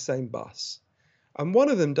home on the same bus. And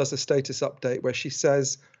one of them does a status update where she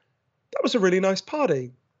says, that was a really nice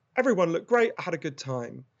party. Everyone looked great. I had a good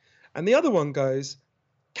time. And the other one goes,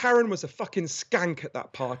 Karen was a fucking skank at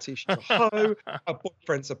that party. She's a hoe. Her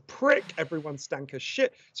boyfriend's a prick. Everyone stank her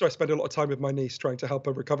shit. So I spend a lot of time with my niece trying to help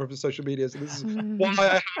her recover from social media. So this is why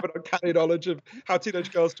I have an uncanny knowledge of how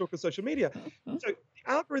teenage girls talk on social media. So the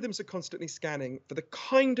algorithms are constantly scanning for the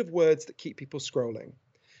kind of words that keep people scrolling.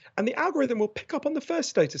 And the algorithm will pick up on the first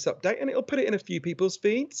status update and it'll put it in a few people's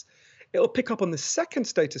feeds. It'll pick up on the second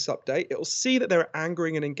status update. It'll see that there are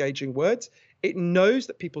angering and engaging words. It knows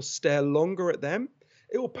that people stare longer at them.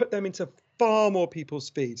 It will put them into far more people's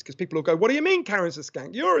feeds because people will go, what do you mean Karen's a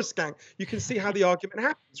skank? You're a skank. You can see how the argument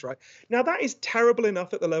happens, right? Now, that is terrible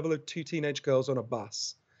enough at the level of two teenage girls on a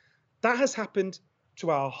bus. That has happened to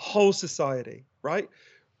our whole society, right?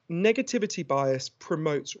 Negativity bias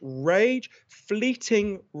promotes rage,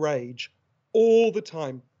 fleeting rage, all the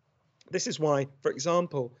time. This is why, for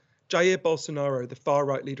example, Jair Bolsonaro, the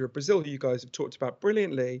far-right leader of Brazil, who you guys have talked about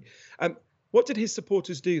brilliantly, what did his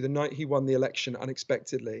supporters do the night he won the election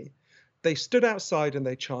unexpectedly? They stood outside and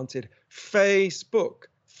they chanted, Facebook,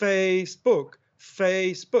 Facebook,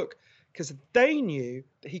 Facebook, because they knew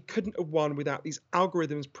that he couldn't have won without these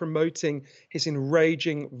algorithms promoting his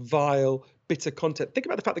enraging, vile, bitter content. Think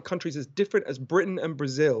about the fact that countries as different as Britain and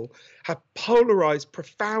Brazil have polarized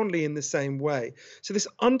profoundly in the same way. So this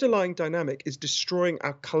underlying dynamic is destroying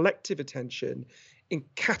our collective attention in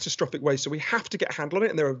catastrophic ways. So we have to get a handle on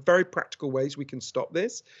it, and there are very practical ways we can stop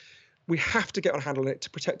this. We have to get a handle on it to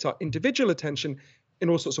protect our individual attention in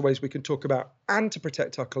all sorts of ways we can talk about, and to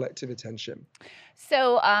protect our collective attention.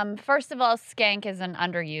 So, first of all, skank is an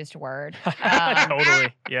underused word.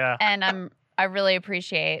 Totally, yeah. And I really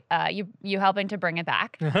appreciate you helping to bring it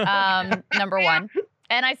back. Number one.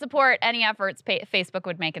 And I support any efforts Facebook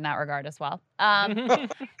would make in that regard as well.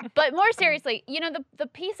 But more seriously, the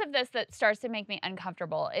piece of this that starts to make me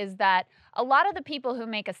uncomfortable is that a lot of the people who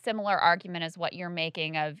make a similar argument as what you're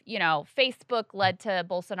making of, Facebook led to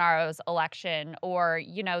Bolsonaro's election, or,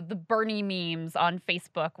 the Bernie memes on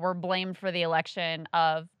Facebook were blamed for the election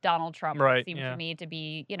of Donald Trump, right, which seemed to me to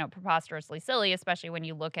be, preposterously silly, especially when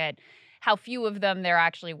you look at how few of them there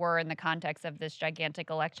actually were in the context of this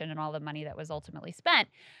gigantic election and all the money that was ultimately spent.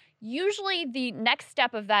 Usually the next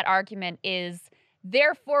step of that argument is,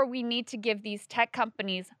 therefore, we need to give these tech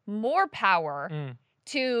companies more power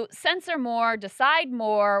to censor more, decide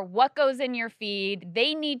more, what goes in your feed.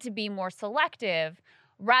 They need to be more selective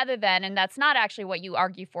rather than, and that's not actually what you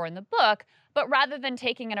argue for in the book, but rather than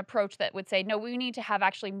taking an approach that would say, no, we need to have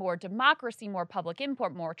actually more democracy, more public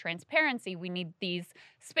input, more transparency. We need these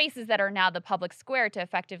spaces that are now the public square to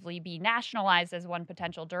effectively be nationalized as one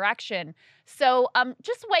potential direction. So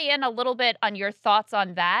just weigh in a little bit on your thoughts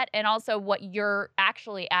on that, and also what you're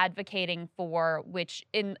actually advocating for, which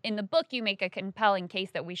in the book you make a compelling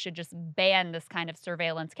case that we should just ban this kind of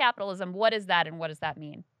surveillance capitalism. What is that, and what does that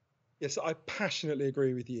mean? Yes, I passionately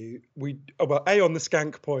agree with you. On the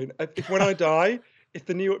skank point, if when I die, if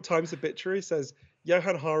the New York Times obituary says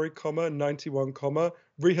Johann Hari, 91,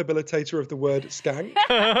 rehabilitator of the word skank,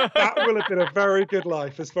 that will have been a very good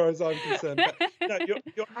life as far as I'm concerned. But no,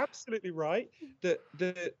 you're absolutely right that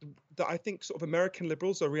I think sort of American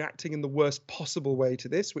liberals are reacting in the worst possible way to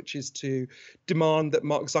this, which is to demand that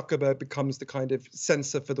Mark Zuckerberg becomes the kind of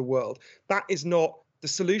censor for the world. That is not the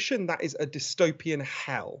solution. That is a dystopian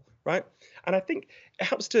hell, right? And I think it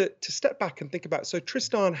helps to step back and think about, so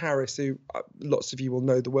Tristan Harris, who lots of you will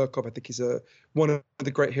know the work of, I think he's one of the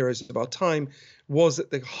great heroes of our time, was at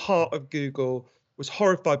the heart of Google, was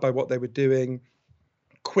horrified by what they were doing,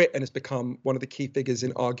 quit, and has become one of the key figures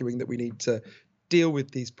in arguing that we need to deal with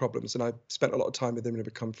these problems. And I've spent a lot of time with him and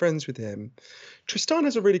have become friends with him. Tristan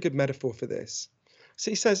has a really good metaphor for this. So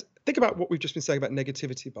he says, think about what we've just been saying about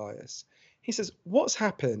negativity bias. He says, what's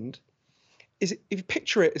happened is, if you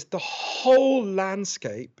picture it, is the whole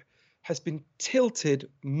landscape has been tilted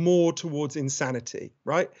more towards insanity,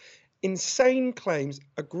 right? Insane claims,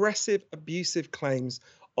 aggressive, abusive claims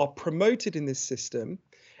are promoted in this system,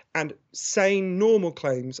 and sane, normal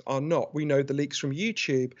claims are not. We know the leaks from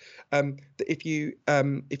YouTube that if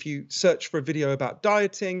you search for a video about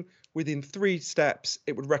dieting, within 3 steps,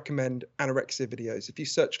 it would recommend anorexia videos. If you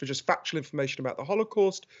search for just factual information about the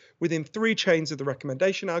Holocaust, within 3 chains of the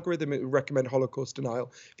recommendation algorithm, it would recommend Holocaust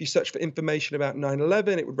denial. If you search for information about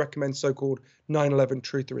 9/11, it would recommend so-called 9/11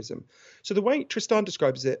 trutherism. So the way Tristan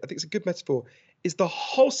describes it, I think it's a good metaphor, is the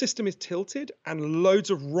whole system is tilted and loads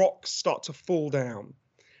of rocks start to fall down.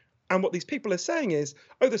 And what these people are saying is,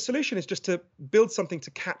 oh, the solution is just to build something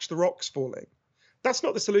to catch the rocks falling. That's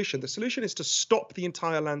not the solution. The solution is to stop the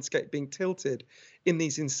entire landscape being tilted in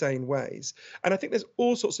these insane ways. And I think there's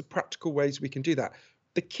all sorts of practical ways we can do that.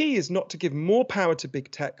 The key is not to give more power to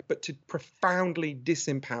big tech, but to profoundly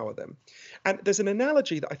disempower them. And there's an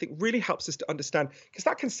analogy that I think really helps us to understand, because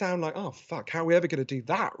that can sound like, oh, fuck, how are we ever going to do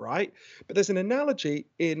that, right? But there's an analogy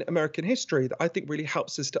in American history that I think really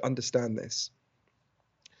helps us to understand this.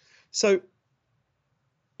 So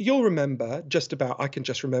you'll remember I can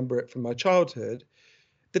just remember it from my childhood,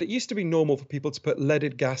 that it used to be normal for people to put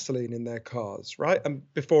leaded gasoline in their cars, right? And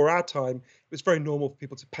before our time, it was very normal for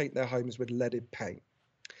people to paint their homes with leaded paint.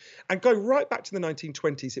 And go right back to the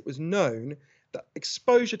 1920s, it was known that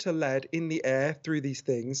exposure to lead in the air through these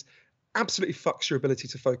things absolutely fucks your ability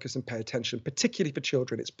to focus and pay attention, particularly for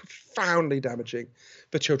children. It's profoundly damaging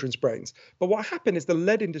for children's brains. But what happened is the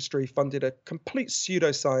lead industry funded a complete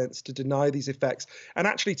pseudoscience to deny these effects and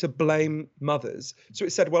actually to blame mothers. So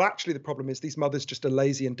it said, well, actually, the problem is these mothers just are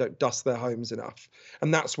lazy and don't dust their homes enough.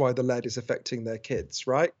 And that's why the lead is affecting their kids,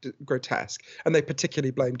 right? Grotesque. And they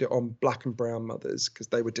particularly blamed it on black and brown mothers because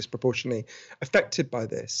they were disproportionately affected by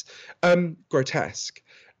this. Grotesque.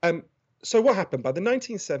 So what happened? By the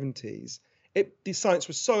 1970s, the science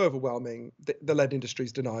was so overwhelming that the lead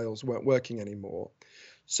industry's denials weren't working anymore.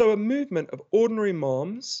 So a movement of ordinary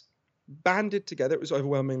moms banded together, it was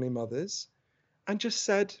overwhelmingly mothers, and just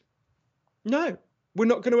said, no, we're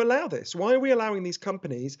not going to allow this. Why are we allowing these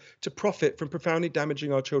companies to profit from profoundly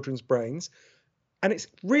damaging our children's brains? And it's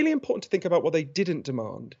really important to think about what they didn't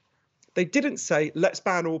demand. They didn't say, let's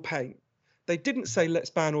ban all paint. They didn't say,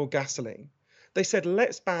 let's ban all gasoline. They said,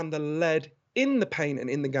 let's ban the lead in the paint and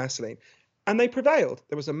in the gasoline. And they prevailed.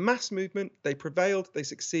 There was a mass movement. They prevailed. They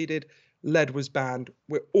succeeded. Lead was banned.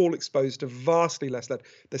 We're all exposed to vastly less lead.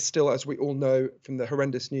 There's still, as we all know from the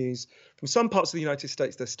horrendous news, from some parts of the United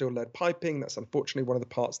States, there's still lead piping. That's unfortunately one of the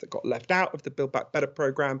parts that got left out of the Build Back Better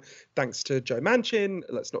program, thanks to Joe Manchin.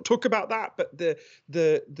 Let's not talk about that. But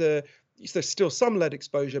there's still some lead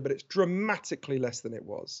exposure, but it's dramatically less than it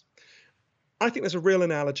was. I think there's a real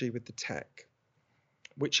analogy with the tech,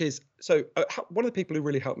 which is, one of the people who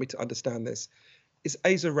really helped me to understand this is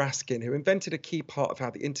Asa Raskin, who invented a key part of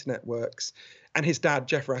how the internet works. And his dad,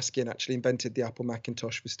 Jeff Raskin, actually invented the Apple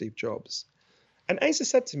Macintosh for Steve Jobs. And Asa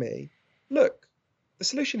said to me, look, the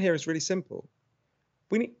solution here is really simple.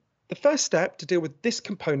 We need the first step to deal with this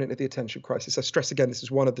component of the attention crisis. I stress again, this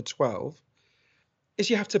is one of the 12, is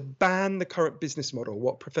you have to ban the current business model,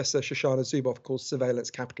 what Professor Shoshana Zuboff calls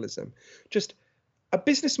surveillance capitalism. Just a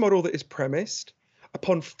business model that is premised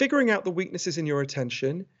upon figuring out the weaknesses in your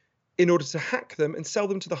attention in order to hack them and sell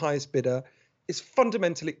them to the highest bidder is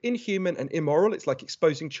fundamentally inhuman and immoral. It's like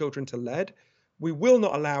exposing children to lead. We will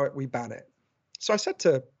not allow it. We ban it. So I said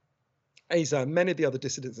to Asa and many of the other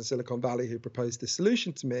dissidents in Silicon Valley who proposed this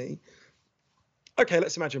solution to me, okay,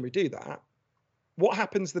 let's imagine we do that. What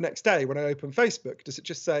happens the next day when I open Facebook? Does it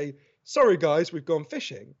just say, sorry, guys, we've gone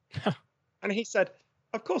fishing? And he said,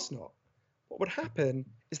 of course not. What would happen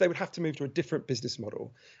is they would have to move to a different business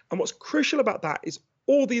model. And what's crucial about that is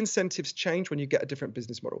all the incentives change when you get a different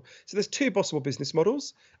business model. So there's two possible business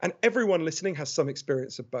models, and everyone listening has some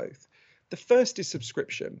experience of both. The first is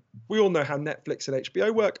subscription. We all know how Netflix and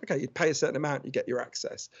HBO work. Okay, you'd pay a certain amount, you get your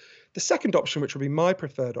access. The second option, which would be my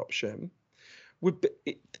preferred option, would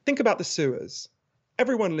be, think about the sewers.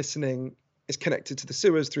 Everyone listening is connected to the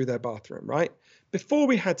sewers through their bathroom, right? Before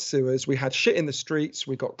we had sewers, we had shit in the streets,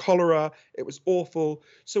 we got cholera, it was awful.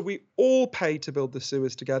 So we all paid to build the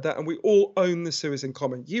sewers together and we all own the sewers in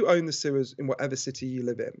common. You own the sewers in whatever city you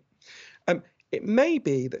live in. It may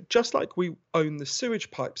be that just like we own the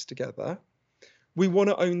sewage pipes together, we want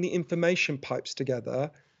to own the information pipes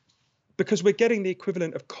together because we're getting the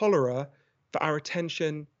equivalent of cholera for our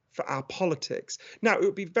attention, for our politics. Now, it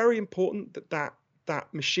would be very important that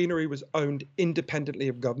machinery was owned independently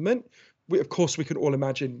of government. Of course, we can all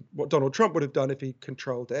imagine what Donald Trump would have done if he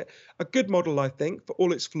controlled it. A good model, I think, for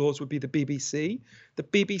all its flaws would be the BBC. The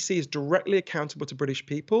BBC is directly accountable to British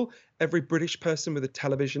people. Every British person with a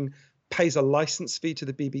television pays a license fee to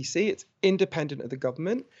the BBC. It's independent of the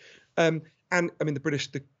government. And I mean,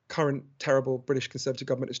 the current terrible British Conservative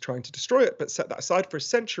government is trying to destroy it, but set that aside. For a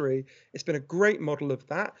century, it's been a great model of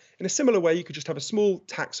that. In a similar way, you could just have a small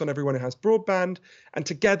tax on everyone who has broadband, and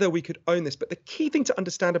together we could own this. But the key thing to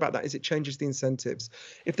understand about that is it changes the incentives.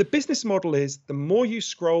 If the business model is the more you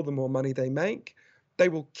scroll, the more money they make, they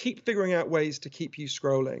will keep figuring out ways to keep you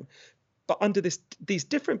scrolling. But under these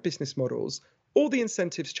different business models, all the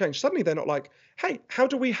incentives change. Suddenly they're not like, hey, how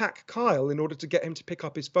do we hack Kyle in order to get him to pick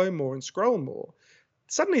up his phone more and scroll more?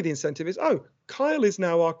 Suddenly the incentive is, oh, Kyle is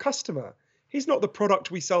now our customer. He's not the product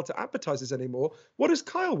we sell to advertisers anymore. What does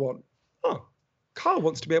Kyle want? Oh, Kyle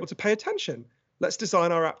wants to be able to pay attention. Let's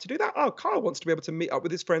design our app to do that. Oh, Kyle wants to be able to meet up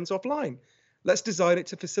with his friends offline. Let's design it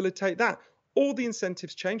to facilitate that. All the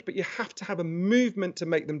incentives change, but you have to have a movement to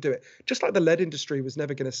make them do it. Just like the lead industry was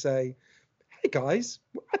never going to say, hey guys,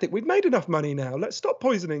 I think we've made enough money now. Let's stop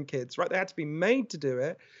poisoning kids, right? They had to be made to do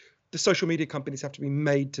it. The social media companies have to be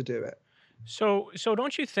made to do it. So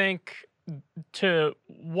don't you think, to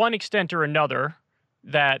one extent or another,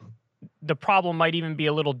 that the problem might even be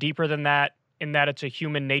a little deeper than that, in that it's a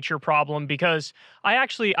human nature problem? Because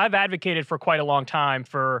I've advocated for quite a long time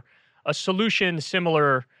for a solution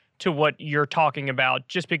similar to what you're talking about,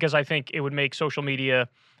 just because I think it would make social media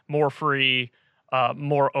more free,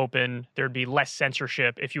 more open. There'd be less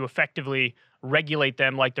censorship if you effectively regulate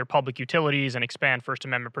them like they're public utilities and expand First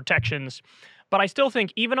Amendment protections. But I still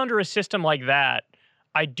think even under a system like that,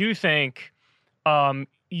 I do think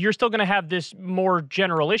you're still going to have this more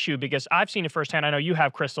general issue because I've seen it firsthand. I know you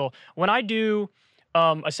have, Crystal. When I do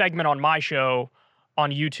a segment on my show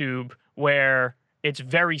on YouTube where it's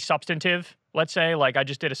very substantive, let's say, like I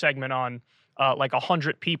just did a segment on like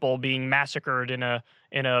 100 people being massacred in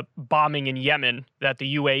a bombing in Yemen that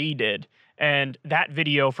the UAE did, and that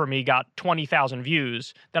video for me got 20,000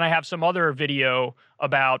 views. Then I have some other video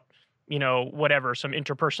about, you know, whatever, some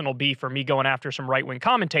interpersonal beef or me going after some right-wing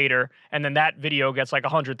commentator, and then that video gets like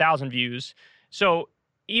 100,000 views. So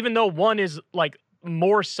even though one is like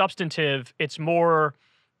more substantive, it's more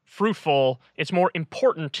fruitful, it's more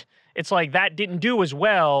important, it's like that didn't do as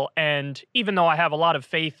well. And even though I have a lot of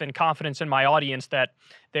faith and confidence in my audience that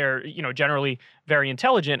they're, you know, generally very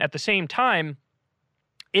intelligent, at the same time,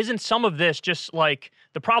 isn't some of this just like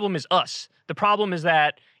the problem is us? The problem is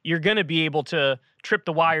that you're going to be able to trip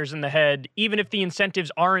the wires in the head, even if the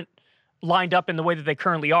incentives aren't lined up in the way that they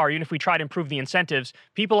currently are. Even if we try to improve the incentives,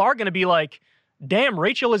 people are going to be like, damn,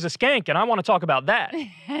 Rachel is a skank, and I want to talk about that.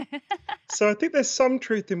 So I think there's some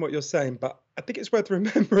truth in what you're saying, but I think it's worth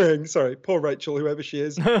remembering, sorry, poor Rachel, whoever she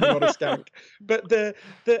is, not a skank. But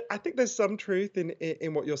I think there's some truth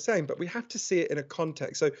in what you're saying, but we have to see it in a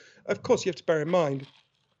context. So, of course, you have to bear in mind,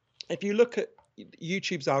 if you look at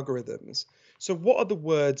YouTube's algorithms, so what are the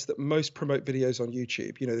words that most promote videos on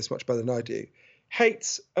YouTube? You know this much better than I do.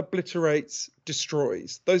 Hates, obliterates,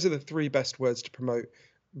 destroys. Those are the three best words to promote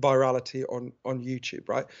virality on YouTube,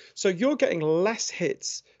 right? So you're getting less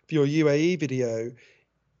hits for your UAE video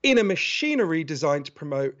in a machinery designed to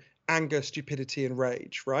promote anger, stupidity, and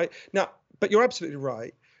rage, right? Now, but you're absolutely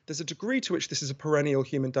right. There's a degree to which this is a perennial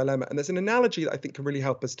human dilemma. And there's an analogy that I think can really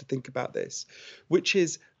help us to think about this, which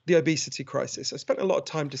is the obesity crisis. I spent a lot of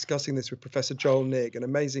time discussing this with Professor Joel Nigg, an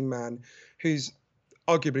amazing man who's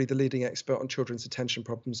arguably the leading expert on children's attention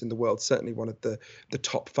problems in the world, certainly one of the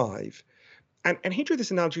top 5. And he drew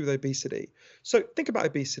this analogy with obesity. So think about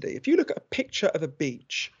obesity. If you look at a picture of a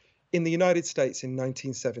beach in the United States in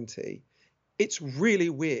 1970, it's really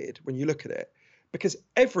weird when you look at it because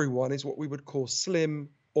everyone is what we would call slim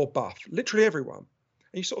or buff, literally everyone.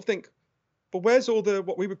 And you sort of think, but where's all the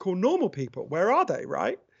what we would call normal people? Where are they,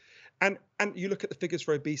 right? And you look at the figures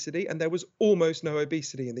for obesity, and there was almost no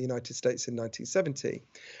obesity in the United States in 1970.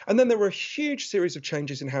 And then there were a huge series of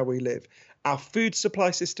changes in how we live. Our food supply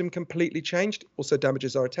system completely changed, also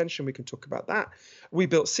damages our attention. We can talk about that. We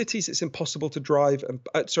built cities it's impossible to drive and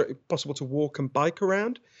impossible to walk and bike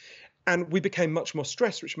around. And we became much more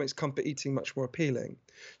stressed, which makes comfort eating much more appealing.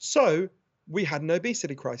 So we had an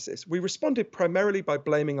obesity crisis. We responded primarily by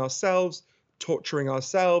blaming ourselves, torturing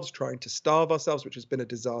ourselves, trying to starve ourselves, which has been a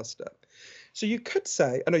disaster. So you could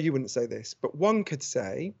say, I know you wouldn't say this, but one could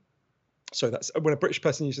say, so that's when a British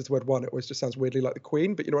person uses the word one, it always just sounds weirdly like the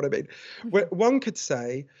Queen, but you know what I mean? Where one could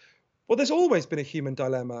say, well, there's always been a human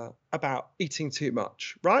dilemma about eating too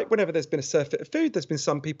much, right? Whenever there's been a surfeit of food, there's been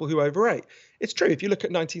some people who overate. It's true. If you look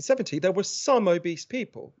at 1970, there were some obese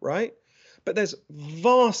people, right? But there's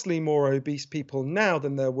vastly more obese people now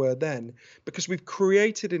than there were then because we've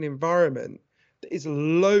created an environment that is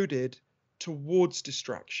loaded towards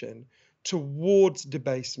distraction, towards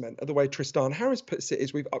debasement. And the way Tristan Harris puts it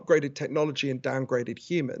is we've upgraded technology and downgraded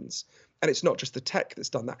humans. And it's not just the tech that's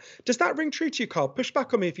done that. Does that ring true to you, Carl? Push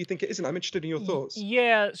back on me if you think it isn't. I'm interested in your thoughts.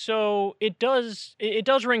 Yeah, so it does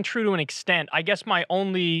ring true to an extent. I guess my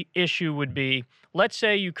only issue would be, let's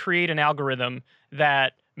say you create an algorithm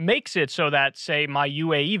that makes it so that, say, my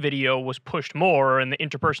UAE video was pushed more and the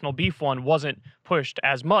interpersonal beef one wasn't pushed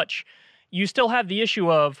as much. You still have the issue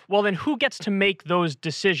of, well, then who gets to make those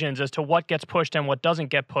decisions as to what gets pushed and what doesn't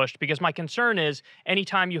get pushed? Because my concern is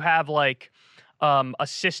anytime you have like a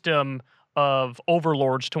system of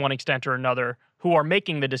overlords to one extent or another who are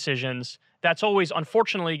making the decisions, that's always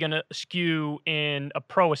unfortunately going to skew in a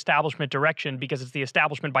pro-establishment direction because it's the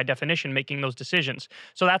establishment by definition making those decisions.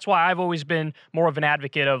 So that's why I've always been more of an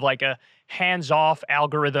advocate of like a hands-off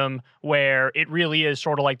algorithm where it really is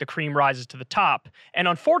sort of like the cream rises to the top. And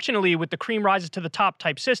unfortunately, with the cream rises to the top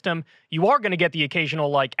type system, you are going to get the occasional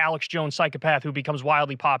like Alex Jones psychopath who becomes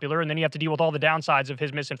wildly popular, and then you have to deal with all the downsides of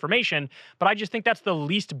his misinformation. But I just think that's the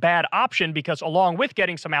least bad option because along with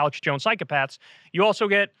getting some Alex Jones psychopaths, you also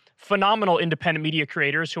get phenomenal independent media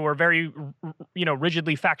creators who are very,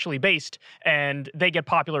 rigidly factually based, and they get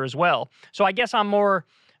popular as well. So I guess I'm more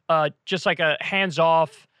just like a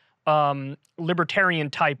hands-off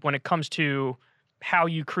libertarian type when it comes to how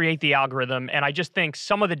you create the algorithm. And I just think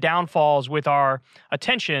some of the downfalls with our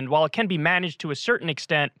attention, while it can be managed to a certain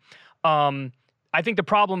extent, I think the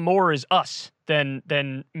problem more is us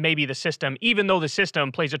than maybe the system, even though the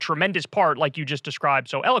system plays a tremendous part, like you just described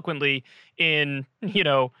so eloquently, in,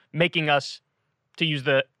 making us, to use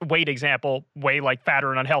the weight example, way like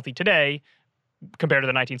fatter and unhealthy today compared to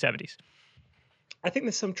the 1970s. I think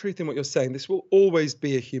there's some truth in what you're saying. This will always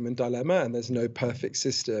be a human dilemma, and there's no perfect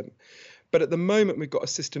system. But at the moment, we've got a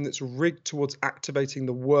system that's rigged towards activating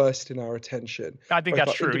the worst in our attention, I think both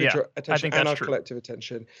that's our true. Yeah, individual I attention think and that's our true. collective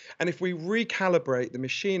attention. And if we recalibrate the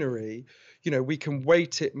machinery, we can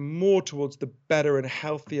weight it more towards the better and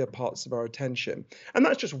healthier parts of our attention. And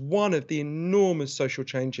that's just one of the enormous social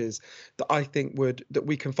changes that I think that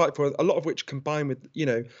we can fight for. A lot of which combine with,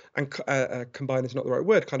 and combine is not the right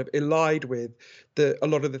word, kind of elide with a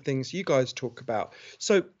lot of the things you guys talk about.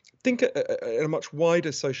 So think at a much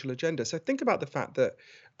wider social agenda. So think about the fact that,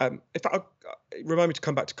 remind me to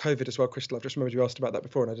come back to COVID as well, Crystal. I've just remembered you asked about that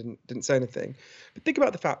before and I didn't say anything. But think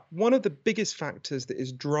about the fact, one of the biggest factors that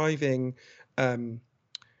is driving our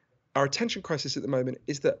attention crisis at the moment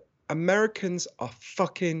is that Americans are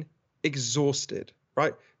fucking exhausted,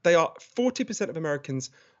 right? 40% of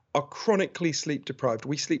Americans are chronically sleep deprived.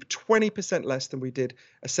 We sleep 20% less than we did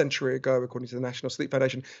a century ago, according to the National Sleep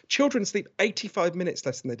Foundation. Children sleep 85 minutes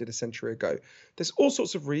less than they did a century ago. There's all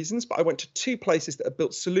sorts of reasons, but I went to two places that have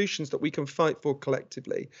built solutions that we can fight for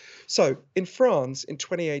collectively. So in France, in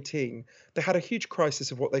 2018, they had a huge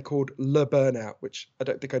crisis of what they called le burnout, which I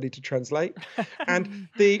don't think I need to translate. And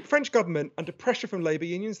the French government, under pressure from labor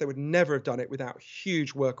unions, they would never have done it without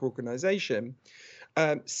huge worker organization,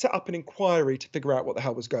 set up an inquiry to figure out what the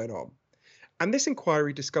hell was going on. And this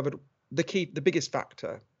inquiry discovered the biggest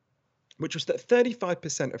factor, which was that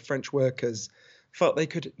 35% of French workers felt they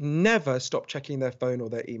could never stop checking their phone or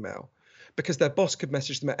their email because their boss could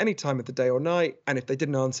message them at any time of the day or night, and if they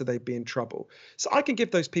didn't answer, they'd be in trouble. So I can give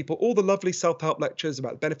those people all the lovely self-help lectures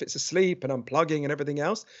about the benefits of sleep and unplugging and everything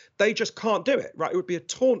else. They just can't do it, right? It would be a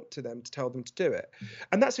taunt to them to tell them to do it.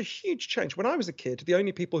 And that's a huge change. When I was a kid, the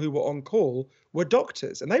only people who were on call were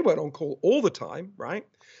doctors, and they weren't on call all the time, right?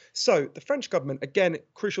 So the French government, again,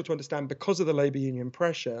 crucial to understand because of the labor union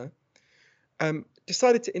pressure,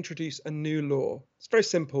 decided to introduce a new law. It's very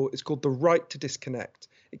simple. It's called the right to disconnect.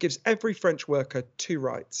 It gives every French worker two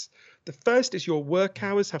rights. The first is your work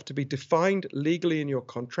hours have to be defined legally in your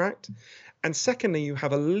contract. And secondly, you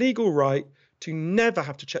have a legal right to never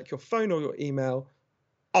have to check your phone or your email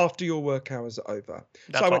after your work hours are over.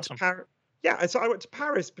 That's awesome. To Paris. Yeah, and so I went to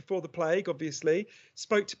Paris before the plague, obviously,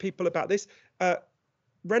 spoke to people about this.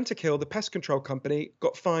 Rentokil, the pest control company,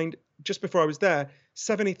 got fined just before I was there,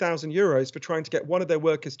 70,000 euros for trying to get one of their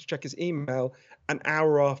workers to check his email an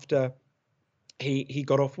hour after he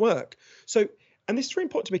got off work. So, and this is very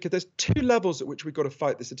important to me because there's two levels at which we've got to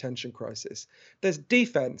fight this attention crisis. There's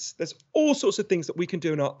defense. There's all sorts of things that we can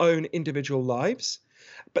do in our own individual lives.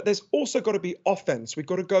 But there's also got to be offense. We've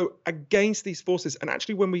got to go against these forces. And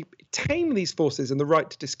actually, when we tame these forces, and the right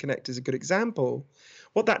to disconnect is a good example,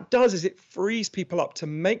 what that does is it frees people up to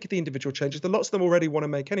make the individual changes that lots of them already want to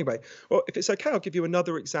make anyway. Well, if it's okay, I'll give you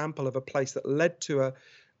another example of a place that led to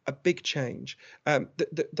a big change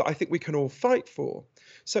that I think we can all fight for.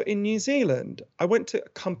 So in New Zealand, I went to a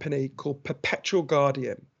company called Perpetual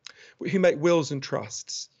Guardian, who make wills and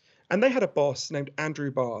trusts. And they had a boss named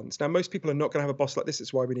Andrew Barnes. Now, most people are not going to have a boss like this.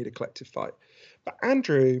 It's why we need a collective fight. But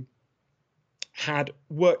Andrew had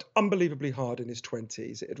worked unbelievably hard in his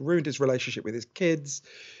 20s. It had ruined his relationship with his kids.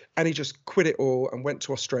 And he just quit it all and went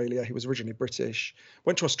to Australia. He was originally British,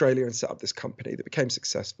 went to Australia and set up this company that became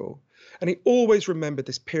successful. And he always remembered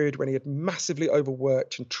this period when he had massively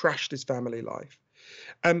overworked and trashed his family life.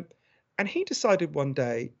 And he decided one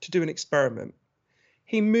day to do an experiment.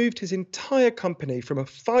 He moved his entire company from a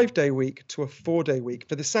 5-day week to a 4-day week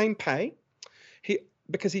for the same pay,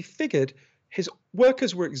 because he figured his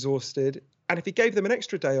workers were exhausted, and if he gave them an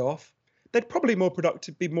extra day off, they'd probably be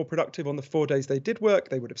more productive on the 4 days they did work.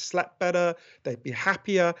 They would have slept better. They'd be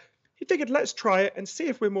happier. He figured, let's try it and see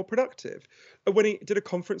if we're more productive. And when he did a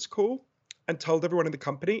conference call and told everyone in the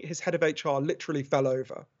company, his head of HR literally fell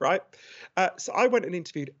over, right? So I went and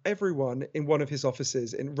interviewed everyone in one of his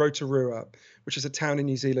offices in Rotorua, which is a town in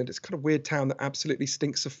New Zealand. It's kind of a weird town that absolutely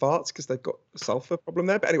stinks of farts because they've got a sulfur problem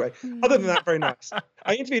there. But anyway, other than that, very nice.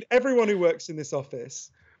 I interviewed everyone who works in this office.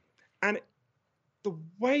 And the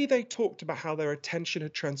way they talked about how their attention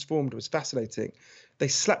had transformed was fascinating. They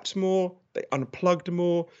slept more, they unplugged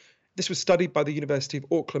more. This was studied by the University of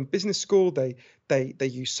Auckland Business School. They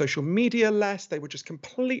used social media less. They were just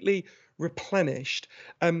completely replenished.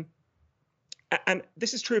 And And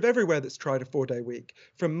this is true of everywhere that's tried a 4-day week,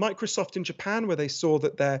 from Microsoft in Japan, where they saw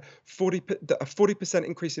that a 40%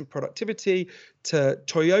 increase in productivity, to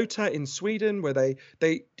Toyota in Sweden, where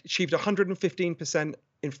they achieved 115%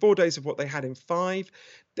 in 4 days of what they had in 5.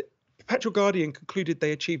 The Perpetual Guardian concluded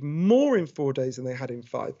they achieved more in 4 days than they had in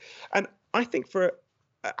 5. And I think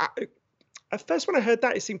at first, when I heard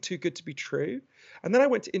that, it seemed too good to be true. And then I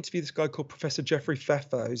went to interview this guy called Professor Jeffrey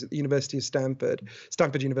Pfeffer, who's at the University of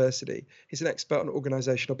Stanford University. He's an expert on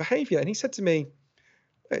organizational behavior. And he said to me,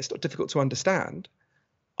 it's not difficult to understand.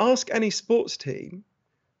 Ask any sports team,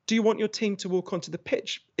 do you want your team to walk onto the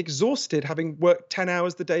pitch exhausted, having worked 10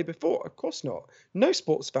 hours the day before? Of course not. No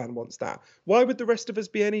sports fan wants that. Why would the rest of us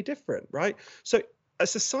be any different, right? So a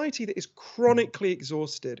society that is chronically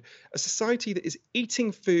exhausted, a society that is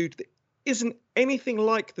eating food that isn't anything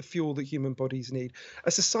like the fuel that human bodies need,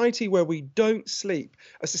 a society where we don't sleep,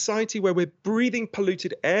 a society where we're breathing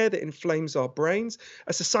polluted air that inflames our brains,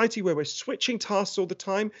 a society where we're switching tasks all the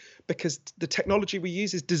time because the technology we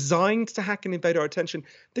use is designed to hack and invade our attention.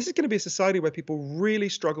 This is going to be a society where people really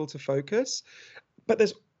struggle to focus.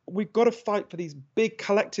 But we've got to fight for these big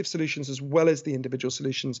collective solutions as well as the individual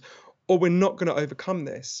solutions, or we're not going to overcome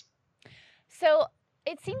this. So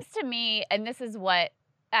it seems to me, and this is what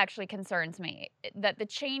actually concerns me, that the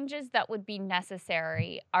changes that would be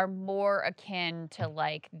necessary are more akin to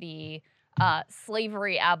like the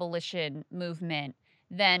slavery abolition movement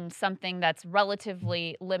than something that's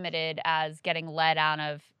relatively limited as getting lead out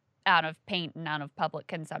of paint and out of public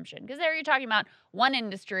consumption. Because there you're talking about one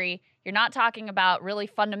industry. You're not talking about really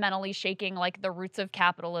fundamentally shaking like the roots of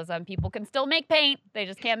capitalism. People can still make paint. They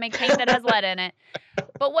just can't make paint that has lead in it.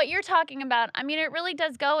 But what you're talking about, I mean, it really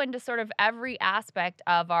does go into sort of every aspect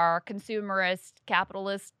of our consumerist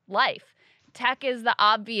capitalist life. Tech is the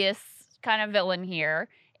obvious kind of villain here,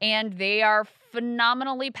 and they are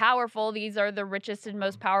phenomenally powerful. These are the richest and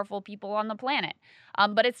most powerful people on the planet.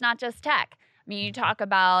 But it's not just tech. I mean, you talk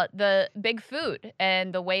about the big food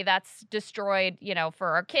and the way that's destroyed, for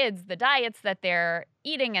our kids, the diets that they're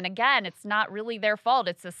eating. And again, it's not really their fault.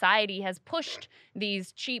 It's society has pushed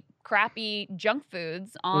these cheap, crappy junk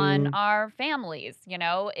foods on our families.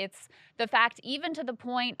 It's the fact, even to the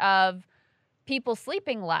point of people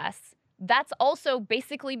sleeping less. That's also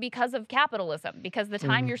basically because of capitalism, because the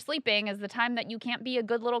time you're sleeping is the time that you can't be a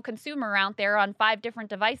good little consumer out there on 5 different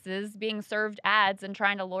devices being served ads and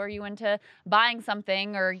trying to lure you into buying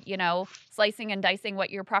something or, slicing and dicing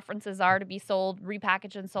what your preferences are to be sold,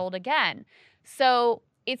 repackaged and sold again. So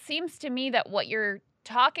it seems to me that what you're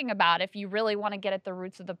talking about, if you really want to get at the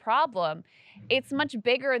roots of the problem, it's much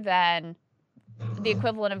bigger than the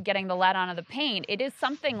equivalent of getting the lead onto the paint. It is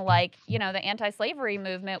something like, the anti-slavery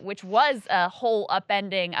movement, which was a whole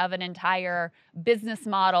upending of an entire business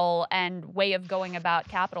model and way of going about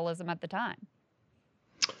capitalism at the time.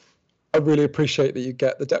 I really appreciate that you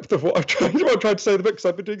get the depth of what I'm trying to say in the book, because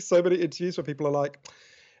I've been doing so many interviews where people are like,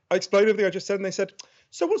 I explained everything I just said, and they said,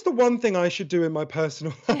 so what's the one thing I should do in my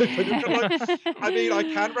personal life? And you're kind of like, I mean,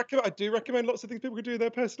 I do recommend lots of things people can do in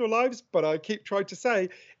their personal lives, but I keep trying to say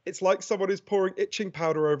it's like someone is pouring itching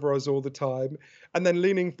powder over us all the time and then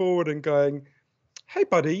leaning forward and going, hey,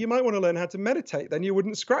 buddy, you might want to learn how to meditate. Then you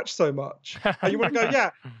wouldn't scratch so much. And you want to go, yeah,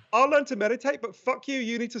 I'll learn to meditate, but fuck you,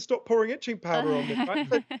 you need to stop pouring itching powder on me. Right?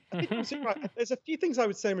 So I think you're absolutely right. There's a few things I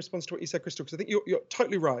would say in response to what you said, Crystal, because I think you're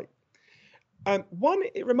totally right. One,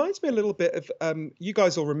 it reminds me a little bit of, you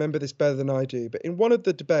guys will remember this better than I do, but in one of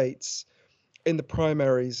the debates in the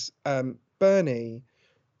primaries, Bernie,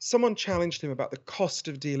 someone challenged him about the cost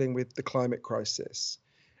of dealing with the climate crisis.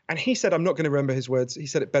 And he said, I'm not going to remember his words, he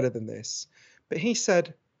said it better than this, but he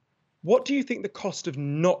said, what do you think the cost of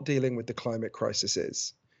not dealing with the climate crisis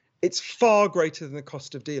is? It's far greater than the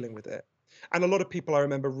cost of dealing with it. And a lot of people, I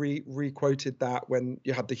remember, re-quoted that when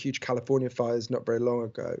you had the huge California fires not very long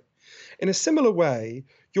ago. In a similar way,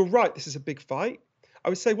 you're right, this is a big fight. I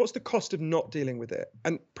would say, what's the cost of not dealing with it?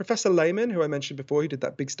 And Professor Lehman, who I mentioned before, he did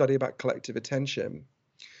that big study about collective attention.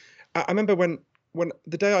 I remember when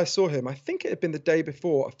the day I saw him, I think it had been the day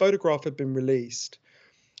before, a photograph had been released.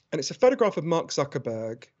 And it's a photograph of Mark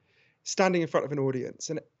Zuckerberg standing in front of an audience.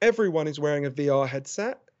 And everyone is wearing a VR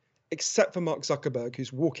headset, except for Mark Zuckerberg,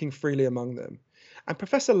 who's walking freely among them. And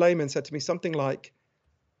Professor Lehman said to me something like,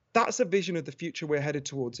 that's a vision of the future we're headed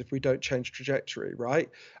towards if we don't change trajectory, right?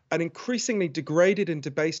 An increasingly degraded and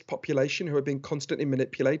debased population who are being constantly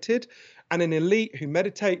manipulated, and an elite who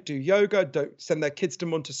meditate, do yoga, don't send their kids to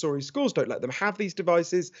Montessori schools, don't let them have these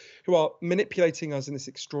devices, who are manipulating us in this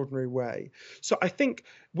extraordinary way. So I think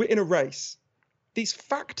we're in a race. These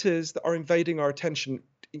factors that are invading our attention,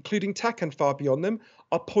 including tech and far beyond them,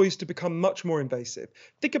 are poised to become much more invasive.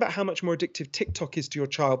 Think about how much more addictive TikTok is to your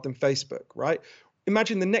child than Facebook, right?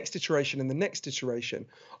 Imagine the next iteration and the next iteration.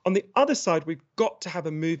 On the other side, we've got to have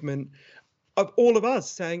a movement of all of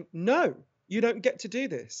us saying, no, you don't get to do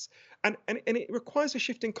this. And it requires a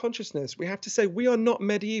shift in consciousness. We have to say we are not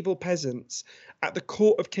medieval peasants at the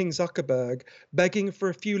court of King Zuckerberg begging for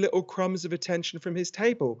a few little crumbs of attention from his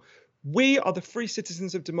table. We are the free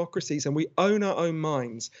citizens of democracies, and we own our own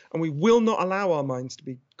minds, and we will not allow our minds to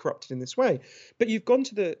be corrupted in this way. But you've gone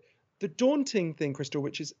to the daunting thing, Crystal,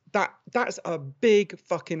 which is that's a big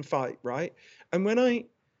fucking fight, right? And when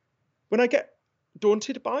I get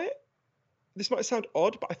daunted by it, this might sound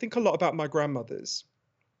odd, but I think a lot about my grandmothers,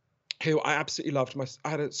 who I absolutely loved. I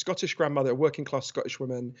had a Scottish grandmother, a working class Scottish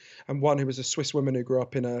woman, and one who was a Swiss woman who grew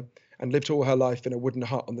up and lived all her life in a wooden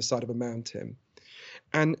hut on the side of a mountain.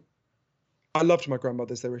 And I loved my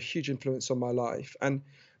grandmothers. They were a huge influence on my life. And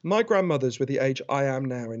my grandmothers were the age I am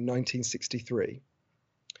now in 1963.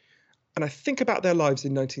 And I think about their lives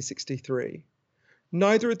in 1963.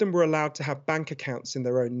 Neither of them were allowed to have bank accounts in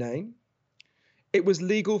their own name. It was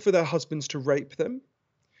legal for their husbands to rape them.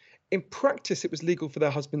 In practice, it was legal for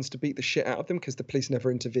their husbands to beat the shit out of them because the police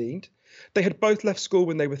never intervened. They had both left school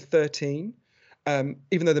when they were 13,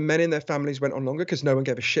 even though the men in their families went on longer because no one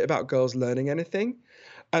gave a shit about girls learning anything.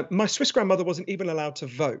 My Swiss grandmother wasn't even allowed to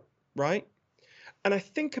vote, right? And I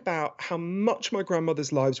think about how much my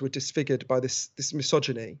grandmother's lives were disfigured by this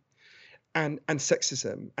misogyny and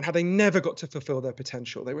sexism, and how they never got to fulfill their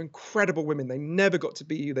potential. They were incredible women. They never got to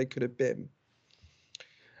be who they could have been.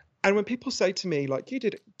 And when people say to me, like you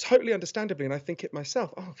did, totally understandably, and I think it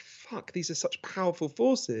myself, oh, fuck, these are such powerful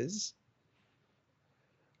forces.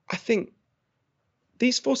 I think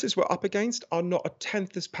these forces we're up against are not a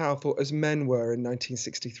tenth as powerful as men were in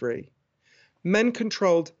 1963. Men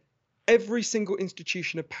controlled every single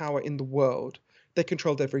institution of power in the world. They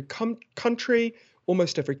controlled every country,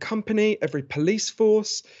 almost every company, every police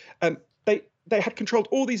force. They had controlled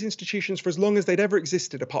all these institutions for as long as they'd ever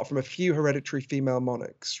existed, apart from a few hereditary female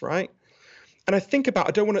monarchs, right? And I think about,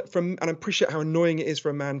 I don't want to, and I appreciate how annoying it is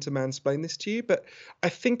for a man to mansplain this to you, but I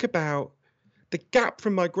think about the gap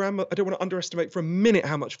from my grandma. I don't want to underestimate for a minute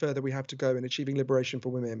how much further we have to go in achieving liberation for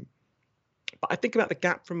women. But I think about the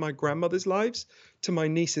gap from my grandmother's lives to my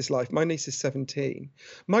niece's life. My niece is 17.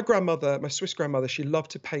 My grandmother, my Swiss grandmother, she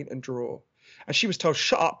loved to paint and draw. And she was told,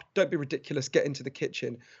 shut up, don't be ridiculous, get into the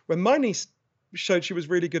kitchen. When my niece showed she was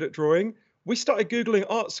really good at drawing, we started Googling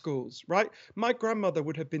art schools, right? My grandmother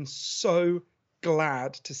would have been so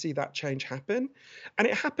glad to see that change happen. And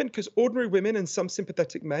it happened because ordinary women and some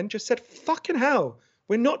sympathetic men just said, fucking hell,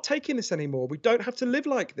 we're not taking this anymore. We don't have to live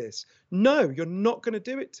like this. No, you're not going to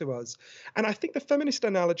do it to us. And I think the feminist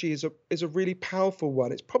analogy is a really powerful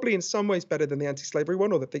one. It's probably in some ways better than the anti-slavery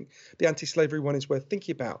one, or the anti-slavery one is worth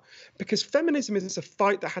thinking about. Because feminism is a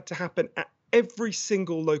fight that had to happen at every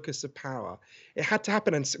single locus of power. It had to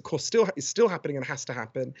happen, and of course is still happening and has to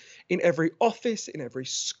happen in every office, in every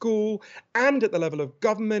school, and at the level of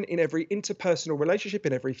government, in every interpersonal relationship,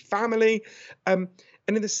 in every family. And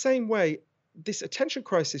in the same way, this attention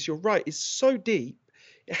crisis, you're right, is so deep.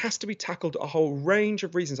 It has to be tackled a whole range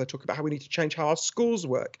of reasons. I talk about how we need to change how our schools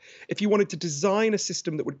work. If you wanted to design a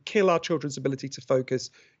system that would kill our children's ability to focus,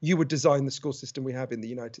 you would design the school system we have in the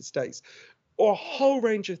United States, or a whole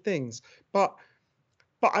range of things. But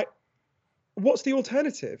what's the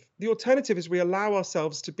alternative? The alternative is we allow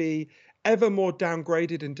ourselves to be ever more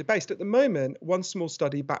downgraded and debased. At the moment, one small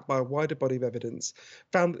study backed by a wider body of evidence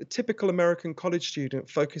found that the typical American college student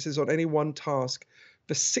focuses on any one task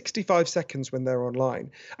for 65 seconds when they're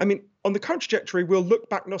online. I mean, on the current trajectory, we'll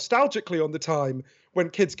look back nostalgically on the time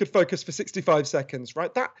when kids could focus for 65 seconds,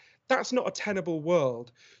 right? That's not a tenable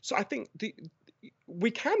world. So I think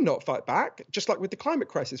we cannot fight back, just like with the climate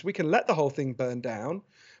crisis. We can let the whole thing burn down,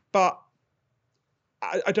 but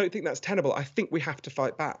I don't think that's tenable. I think we have to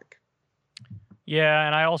fight back. Yeah,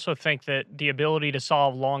 and I also think that the ability to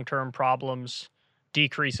solve long-term problems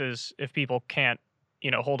decreases if people can't,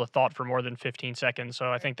 hold a thought for more than 15 seconds.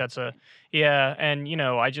 So I think that's and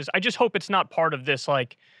I just hope it's not part of this.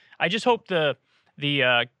 Like, I just hope the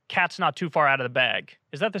cat's not too far out of the bag.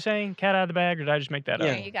 Is that the saying? Cat out of the bag, or did I just make that up?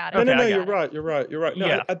 Yeah, you got it. Okay, No, you're right. No,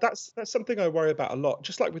 Yeah. that's something I worry about a lot.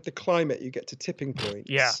 Just like with the climate, you get to tipping points.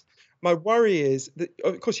 Yeah. My worry is that,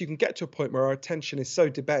 of course, you can get to a point where our attention is so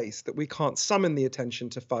debased that we can't summon the attention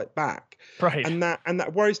to fight back. Right. And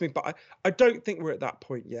that worries me. But I don't think we're at that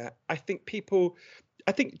point yet. I think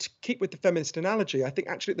to keep with the feminist analogy, I think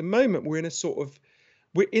actually at the moment we're in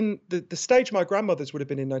the stage my grandmothers would have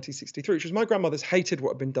been in 1963, which was my grandmothers hated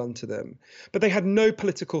what had been done to them, but they had no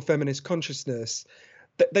political feminist consciousness.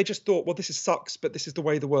 They just thought, well, this sucks, but this is the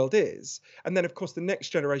way the world is. And then, of course, the next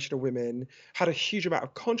generation of women had a huge amount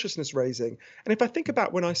of consciousness raising. And if I think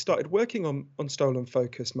about when I started working on Stolen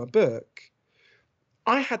Focus, my book,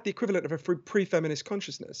 I had the equivalent of a pre-feminist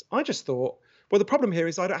consciousness. I just thought, well, the problem here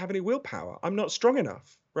is I don't have any willpower. I'm not strong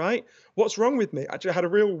enough, right? What's wrong with me? Actually, I had a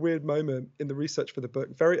real weird moment in the research for the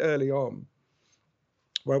book very early on,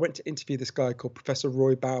 where I went to interview this guy called Professor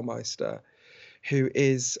Roy Baumeister, who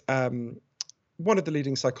is one of the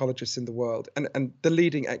leading psychologists in the world and the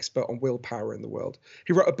leading expert on willpower in the world.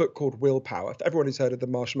 He wrote a book called Willpower. For everyone who's heard of the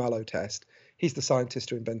marshmallow test, he's the scientist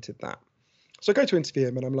who invented that. So I go to interview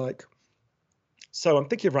him and I'm like, so I'm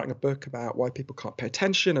thinking of writing a book about why people can't pay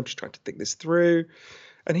attention. I'm just trying to think this through.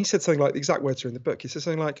 And he said something like, the exact words are in the book. He said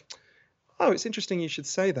something like, oh, it's interesting you should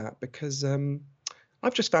say that because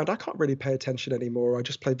I've just found I can't really pay attention anymore. I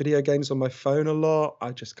just play video games on my phone a lot.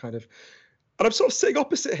 I just kind of, and I'm sort of sitting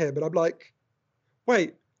opposite him and I'm like,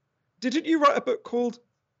 wait, didn't you write a book called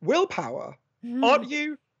Willpower? Aren't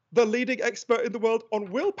you the leading expert in the world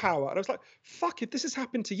on willpower? And I was like, fuck, if this has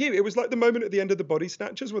happened to you. It was like the moment at the end of the Body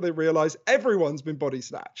Snatchers where they realize everyone's been body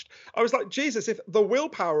snatched. I was like, Jesus, if the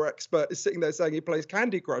willpower expert is sitting there saying he plays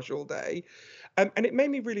Candy Crush all day. And it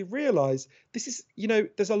made me really realize this is,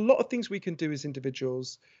 there's a lot of things we can do as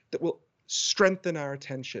individuals that will strengthen our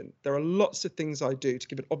attention. There are lots of things I do. To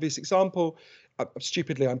give an obvious example,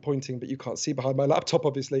 stupidly I'm pointing, but you can't see behind my laptop,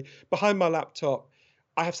 obviously. Behind my laptop,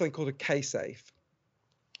 I have something called a K-safe.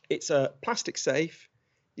 It's a plastic safe.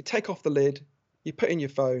 You take off the lid, you put in your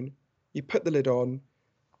phone, you put the lid on,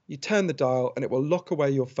 you turn the dial, and it will lock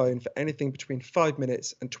away your phone for anything between 5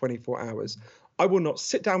 minutes and 24 hours. I will not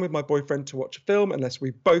sit down with my boyfriend to watch a film unless we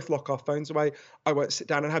both lock our phones away. I won't sit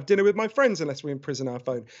down and have dinner with my friends unless we imprison our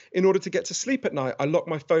phone. In order to get to sleep at night, I lock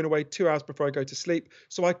my phone away 2 hours before I go to sleep,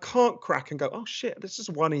 so I can't crack and go, oh shit, there's just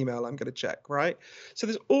one email I'm going to check, right? So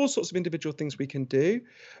there's all sorts of individual things we can do,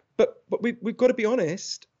 but we've got to be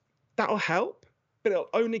honest. That'll help, but it'll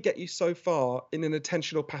only get you so far in an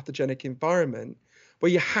attentional pathogenic environment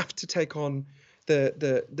where you have to take on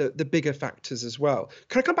the bigger factors as well.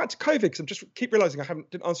 Can I come back to COVID? Because I just keep realizing I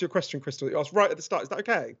didn't answer your question, Crystal, that you asked right at the start. Is that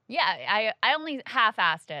okay? Yeah, I only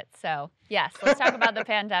half-assed it. So yes, let's talk about the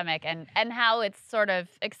pandemic and how it's sort of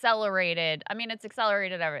accelerated. I mean, it's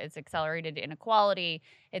accelerated inequality,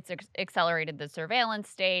 it's accelerated the surveillance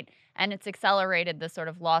state, and it's accelerated the sort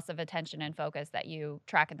of loss of attention and focus that you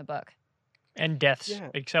track in the book. And deaths,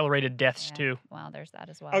 accelerated deaths too. Well, there's that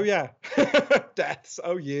as well. Oh yeah, deaths.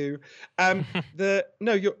 Oh you.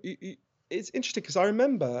 It's interesting because I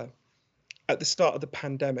remember at the start of the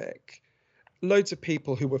pandemic, loads of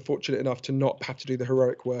people who were fortunate enough to not have to do the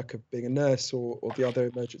heroic work of being a nurse or the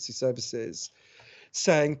other emergency services,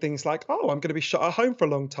 saying things like, "Oh, I'm going to be shut at home for a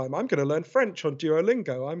long time. I'm going to learn French on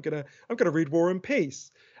Duolingo. I'm going to read War and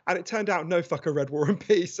Peace." And it turned out no fucker read War and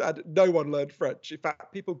Peace and no one learned French. In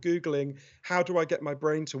fact, people Googling, how do I get my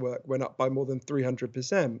brain to work, went up by more than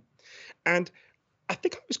 300%. And I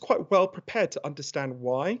think I was quite well prepared to understand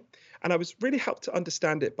why. And I was really helped to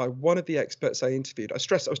understand it by one of the experts I interviewed. I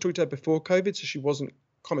stressed I was talking to her before COVID, so she wasn't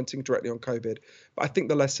commenting directly on COVID, but I think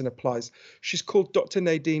the lesson applies. She's called Dr.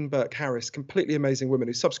 Nadine Burke-Harris, completely amazing woman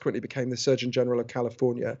who subsequently became the Surgeon General of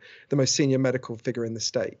California, the most senior medical figure in the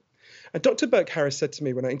state. And Dr. Burke-Harris said to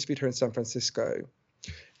me when I interviewed her in San Francisco,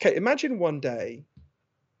 okay, imagine one day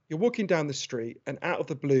you're walking down the street and out of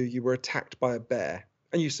the blue you were attacked by a bear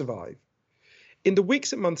and you survive. In the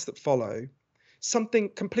weeks and months that follow, something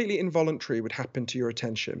completely involuntary would happen to your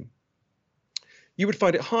attention. You would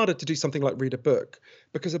find it harder to do something like read a book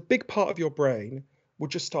because a big part of your brain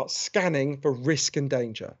would just start scanning for risk and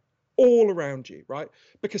danger all around you, right?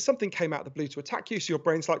 Because something came out of the blue to attack you, so your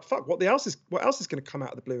brain's like, fuck, what else is going to come out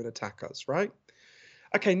of the blue and attack us, right?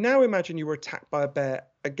 Okay, now imagine you were attacked by a bear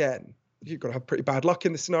again. You've got to have pretty bad luck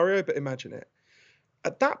in this scenario, but imagine it.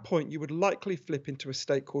 At that point, you would likely flip into a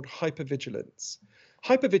state called hypervigilance.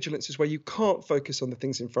 Hypervigilance is where you can't focus on the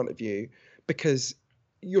things in front of you because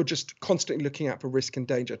you're just constantly looking out for risk and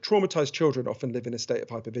danger. Traumatized children often live in a state of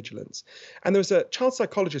hypervigilance. And there was a child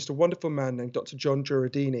psychologist, a wonderful man named Dr. John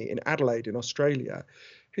Giordini in Adelaide in Australia,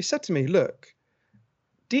 who said to me, look,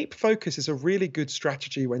 deep focus is a really good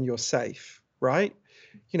strategy when you're safe, right?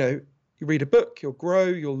 You read a book, you'll grow,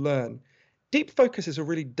 you'll learn. Deep focus is a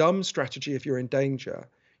really dumb strategy if you're in danger.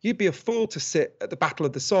 You'd be a fool to sit at the Battle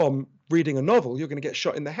of the Somme reading a novel. You're going to get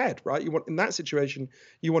shot in the head, right? In that situation,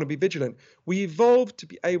 you want to be vigilant. We evolved to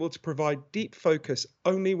be able to provide deep focus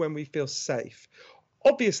only when we feel safe.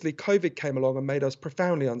 Obviously, COVID came along and made us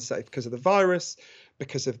profoundly unsafe because of the virus,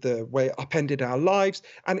 because of the way it upended our lives.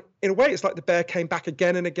 And in a way, it's like the bear came back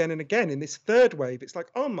again and again and again. In this third wave, it's like,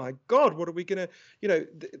 oh my God, what are we going to,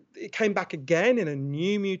 it came back again in a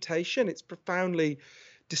new mutation. It's profoundly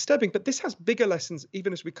disturbing. But this has bigger lessons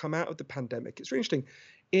even as we come out of the pandemic. It's really interesting.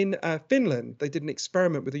 In Finland, they did an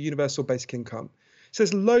experiment with a universal basic income. So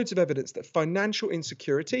there's loads of evidence that financial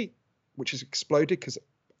insecurity, which has exploded because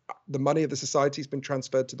the money of the society has been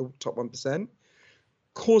transferred to the top 1%,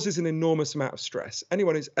 causes an enormous amount of stress.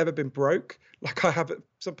 Anyone who's ever been broke, like I have at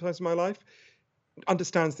some points in my life,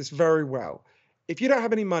 understands this very well. If you don't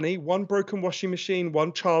have any money, one broken washing machine,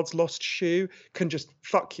 one child's lost shoe can just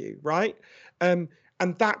fuck you, right? And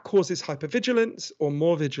that causes hypervigilance or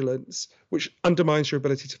more vigilance, which undermines your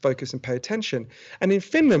ability to focus and pay attention. And in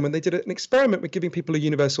Finland, when they did an experiment with giving people a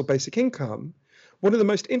universal basic income, one of the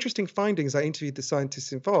most interesting findings, I interviewed the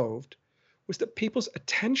scientists involved, was that people's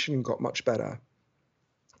attention got much better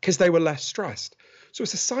because they were less stressed. So a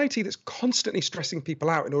society that's constantly stressing people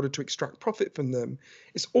out in order to extract profit from them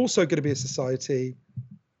is also going to be a society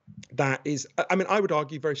that is, I mean, I would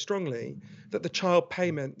argue very strongly that the child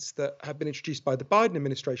payments that have been introduced by the Biden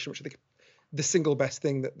administration, which I think the single best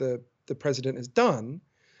thing that the president has done,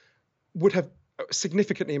 would have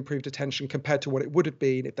significantly improved attention compared to what it would have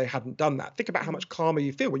been if they hadn't done that. Think about how much calmer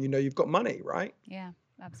you feel when you know you've got money, right? Yeah,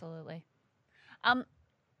 absolutely.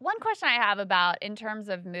 One question I have about in terms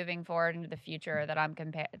of moving forward into the future that I'm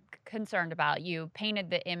concerned about, you painted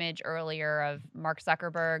the image earlier of Mark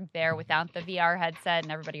Zuckerberg there without the VR headset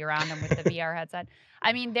and everybody around him with the VR headset.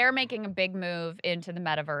 I mean, they're making a big move into the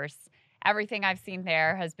metaverse. Everything I've seen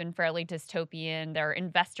there has been fairly dystopian. There are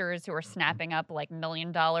investors who are snapping up like $1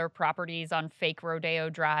 million properties on fake Rodeo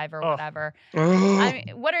Drive or whatever. I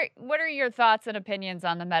mean, what are your thoughts and opinions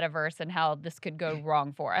on the metaverse and how this could go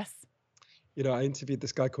wrong for us? I interviewed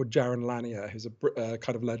this guy called Jaron Lanier, who's a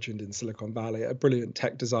kind of legend in Silicon Valley, a brilliant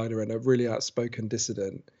tech designer and a really outspoken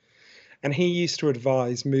dissident. And he used to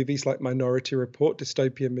advise movies like Minority Report,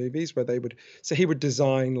 dystopian movies, where he would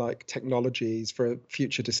design like technologies for a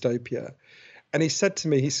future dystopia. And he said to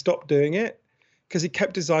me, he stopped doing it because he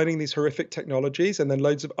kept designing these horrific technologies, and then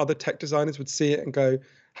loads of other tech designers would see it and go,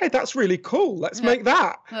 hey, that's really cool. Let's make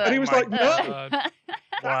that. And he was like, no, that's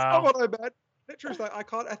not what I meant. Literally, like, I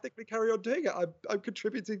can't ethically carry on doing it. I'm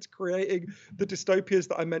contributing to creating the dystopias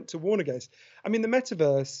that I meant to warn against. I mean, the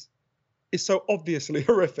metaverse is so obviously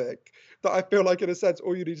horrific that I feel like, in a sense,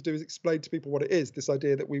 all you need to do is explain to people what it is, this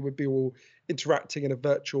idea that we would be all interacting in a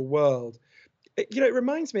virtual world. It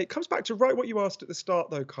reminds me, it comes back to what you asked at the start,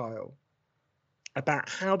 though, Kyle, about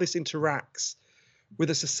how this interacts with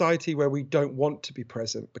a society where we don't want to be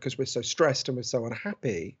present because we're so stressed and we're so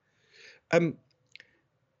unhappy.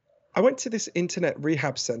 I went to this internet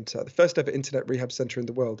rehab center, the first ever internet rehab center in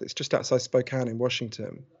the world. It's just outside Spokane in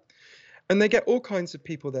Washington. And they get all kinds of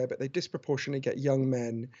people there, but they disproportionately get young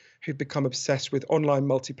men who've become obsessed with online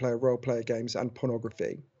multiplayer role-player games and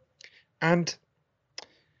pornography. And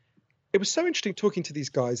it was so interesting talking to these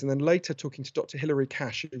guys and then later talking to Dr. Hilary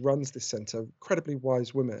Cash, who runs this center, incredibly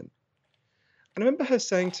wise woman. And I remember her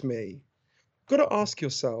saying to me, you've got to ask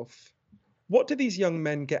yourself, what do these young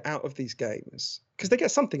men get out of these games? Because they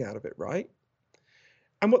get something out of it, right?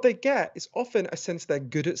 And what they get is often a sense they're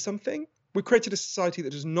good at something. We created a society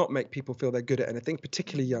that does not make people feel they're good at anything,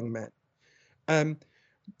 particularly young men.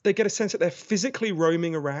 They get a sense that they're physically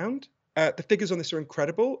roaming around. The figures on this are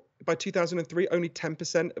incredible. By 2003, only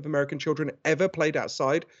 10% of American children ever played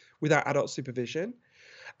outside without adult supervision.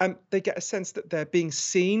 They get a sense that they're being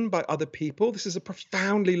seen by other people. This is a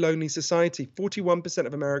profoundly lonely society. 41%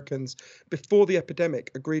 of Americans before the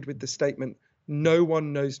epidemic agreed with the statement, no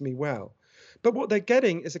one knows me well. But what they're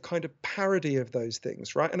getting is a kind of parody of those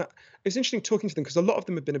things, right? And it was interesting talking to them because a lot of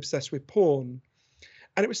them have been obsessed with porn.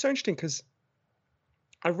 And it was so interesting because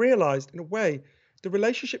I realized, in a way, the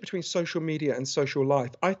relationship between social media and social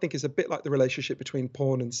life, I think, is a bit like the relationship between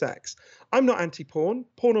porn and sex. I'm not anti-porn.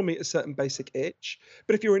 Porn will meet a certain basic itch.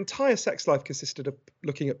 But if your entire sex life consisted of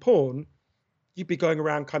looking at porn, you'd be going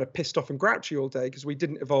around kind of pissed off and grouchy all day because we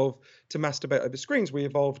didn't evolve to masturbate over screens. We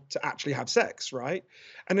evolved to actually have sex, right?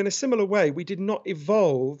 And in a similar way, we did not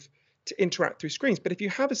evolve to interact through screens. But if you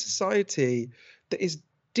have a society that is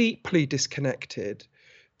deeply disconnected,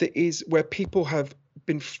 that is where people have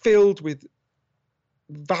been filled with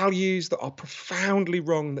values that are profoundly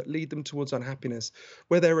wrong that lead them towards unhappiness,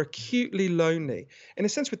 where they're acutely lonely. In a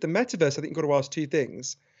sense, with the metaverse, I think you've got to ask two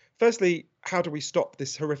things. Firstly, how do we stop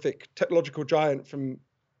this horrific technological giant from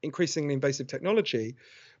increasingly invasive technology?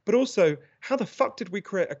 But also, how the fuck did we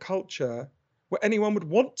create a culture where anyone would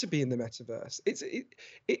want to be in the metaverse.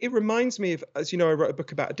 It reminds me of, as you know, I wrote a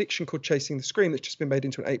book about addiction called Chasing the Screen that's just been made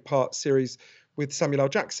into an 8-part series with Samuel L.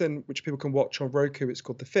 Jackson, which people can watch on Roku. It's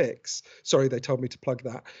called The Fix. Sorry, they told me to plug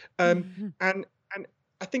that. And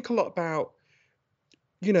I think a lot about,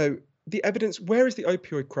 you know, the evidence. Where is the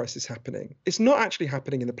opioid crisis happening? It's not actually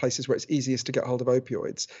happening in the places where it's easiest to get hold of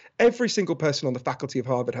opioids. Every single person on the faculty of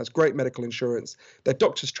Harvard has great medical insurance. Their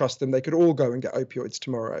doctors trust them. They could all go and get opioids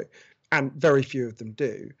tomorrow, and very few of them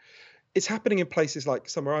do. It's happening in places like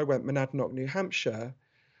somewhere I went, Monadnock, New Hampshire,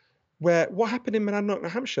 where what happened in Monadnock, New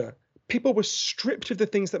Hampshire? People were stripped of the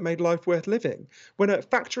things that made life worth living. When a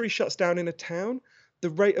factory shuts down in a town, the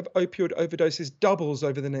rate of opioid overdoses doubles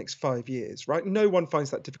over the next 5 years, right? No one finds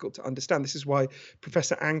that difficult to understand. This is why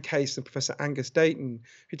Professor Ann Case and Professor Angus Dayton,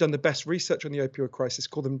 who've done the best research on the opioid crisis,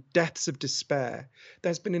 call them deaths of despair.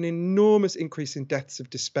 There's been an enormous increase in deaths of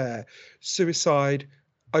despair, suicide,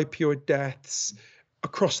 opioid deaths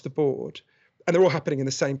across the board. And they're all happening in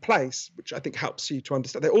the same place, which I think helps you to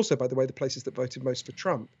understand. They're also, by the way, the places that voted most for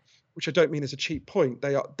Trump, which I don't mean as a cheap point.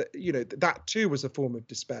 They are, you know, that too was a form of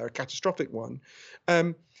despair, a catastrophic one.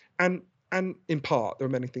 And in part, there are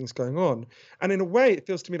many things going on. And in a way, it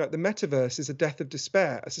feels to me like the metaverse is a death of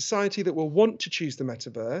despair. A society that will want to choose the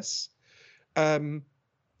metaverse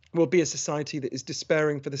will be a society that is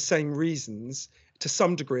despairing for the same reasons, to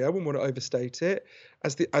some degree. I wouldn't want to overstate it,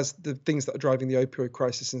 as the things that are driving the opioid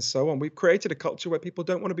crisis and so on. We've created a culture where people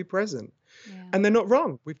don't want to be present. Yeah. And they're not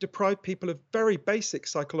wrong. We've deprived people of very basic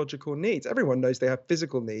psychological needs. Everyone knows they have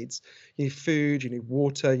physical needs. You need food, you need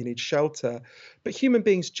water, you need shelter. But human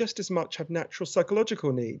beings just as much have natural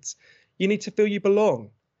psychological needs. You need to feel you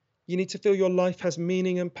belong. You need to feel your life has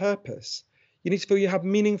meaning and purpose. You need to feel you have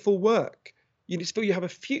meaningful work. You need to feel you have a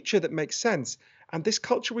future that makes sense. And this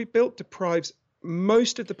culture we built deprives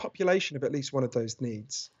most of the population of at least one of those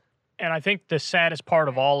needs. And I think the saddest part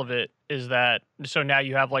of all of it is that, so now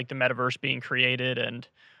you have like the metaverse being created, and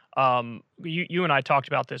you and I talked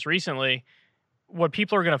about this recently. What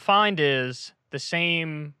people are going to find is the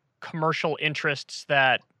same commercial interests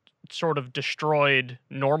that sort of destroyed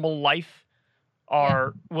normal life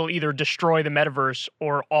will either destroy the metaverse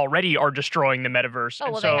or already are destroying the metaverse. Oh,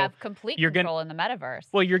 and well, so they have complete control in the metaverse.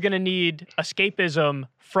 Well, you're going to need escapism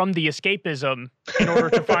from the escapism in order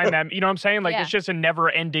to find them. You know what I'm saying? Like, it's just a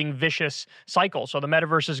never-ending vicious cycle. So the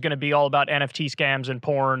metaverse is going to be all about NFT scams and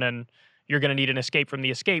porn, and you're going to need an escape from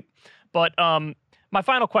the escape. But my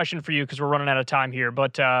final question for you, because we're running out of time here,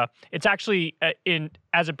 but it's actually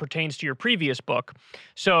as it pertains to your previous book.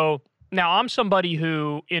 So now I'm somebody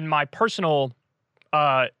who, in my personal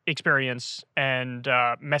experience and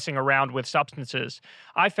messing around with substances,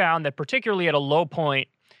 I found that particularly at a low point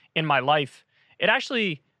in my life, it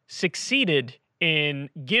actually succeeded in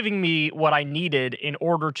giving me what I needed in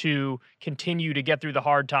order to continue to get through the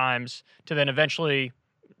hard times, to then eventually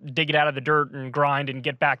dig it out of the dirt and grind and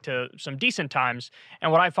get back to some decent times. And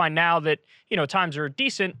what I find now that, you know, times are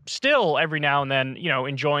decent, still every now and then, you know,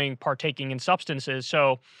 enjoying partaking in substances.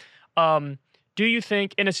 So, do you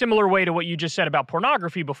think, in a similar way to what you just said about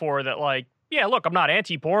pornography before, that like, yeah, look, I'm not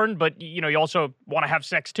anti-porn, but you know, you also want to have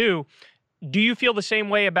sex too. Do you feel the same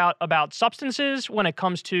way about substances when it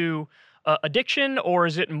comes to addiction, or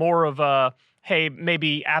is it more of a, hey,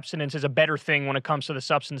 maybe abstinence is a better thing when it comes to the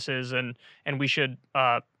substances, and we should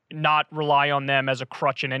not rely on them as a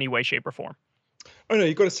crutch in any way, shape, or form? Oh no,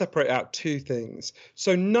 you've got to separate out two things.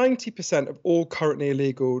 So 90% of all currently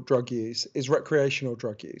illegal drug use is recreational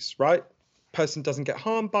drug use, right? Person doesn't get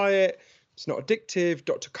harmed by it. It's not addictive.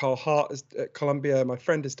 Dr. Carl Hart at Columbia, my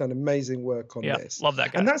friend, has done amazing work on this. Love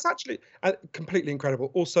that guy. And that's actually completely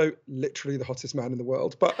incredible. Also, literally the hottest man in the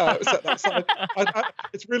world. But set that aside.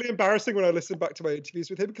 It's really embarrassing when I listen back to my interviews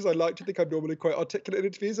with him, because I like to think I'm normally quite articulate in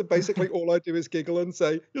interviews, and basically all I do is giggle and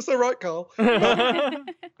say, "You're so right, Carl."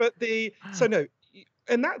 So no,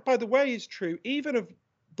 and that, by the way, is true even of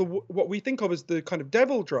what we think of as the kind of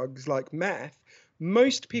devil drugs like meth.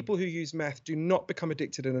 Most people who use meth do not become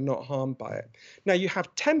addicted and are not harmed by it. Now, you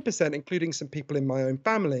have 10%, including some people in my own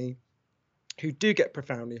family, who do get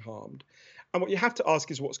profoundly harmed. And what you have to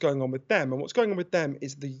ask is what's going on with them. And what's going on with them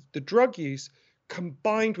is the drug use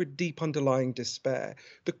combined with deep underlying despair.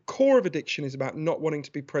 The core of addiction is about not wanting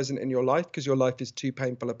to be present in your life because your life is too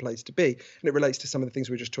painful a place to be. And it relates to some of the things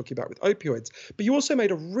we were just talking about with opioids. But you also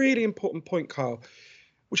made a really important point, Kyle,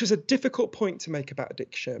 which is a difficult point to make about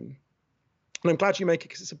addiction. And I'm glad you make it,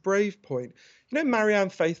 because it's a brave point. You know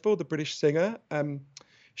Marianne Faithfull, the British singer?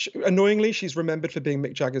 Annoyingly, she's remembered for being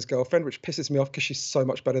Mick Jagger's girlfriend, which pisses me off because she's so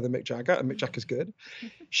much better than Mick Jagger, and Mick Jagger's good.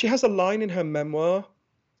 She has a line in her memoir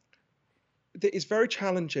that is very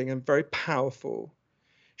challenging and very powerful.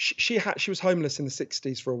 She was homeless in the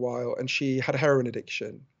 60s for a while, and she had a heroin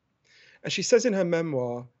addiction. And she says in her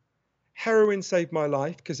memoir, heroin saved my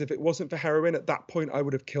life because if it wasn't for heroin, at that point, I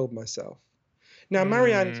would have killed myself. Now,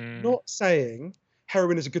 Marianne's Mm, not saying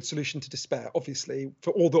heroin is a good solution to despair, obviously,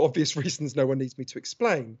 for all the obvious reasons no one needs me to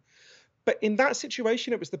explain. But in that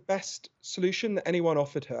situation, it was the best solution that anyone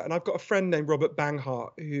offered her. And I've got a friend named Robert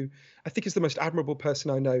Banghart, who I think is the most admirable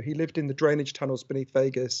person I know. He lived in the drainage tunnels beneath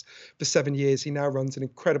Vegas for 7 years. He now runs an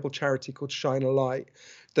incredible charity called Shine a Light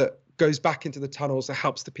that goes back into the tunnels and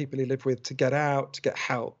helps the people he lived with to get out, to get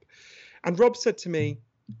help. And Rob said to me,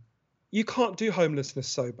 you can't do homelessness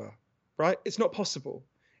sober, right? It's not possible.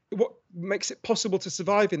 What makes it possible to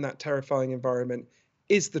survive in that terrifying environment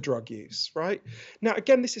is the drug use, right? Now,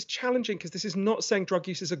 again, this is challenging because this is not saying drug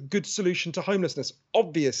use is a good solution to homelessness,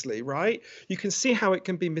 obviously, right? You can see how it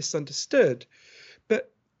can be misunderstood.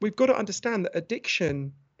 But we've got to understand that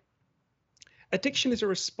addiction is a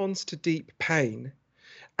response to deep pain.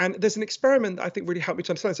 And there's an experiment that I think really helped me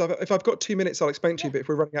to understand. So if I've got 2 minutes, I'll explain to Yeah. you, but if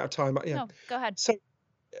we're running out of time, yeah. No, go ahead. So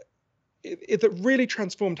that really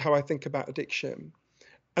transformed how I think about addiction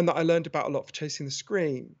and that I learned about a lot for Chasing the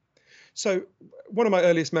Scream. So one of my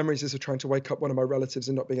earliest memories is of trying to wake up one of my relatives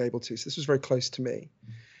and not being able to. So this was very close to me.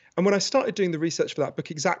 And when I started doing the research for that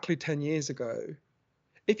book exactly 10 years ago,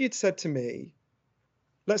 if you'd said to me,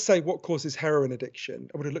 let's say what causes heroin addiction,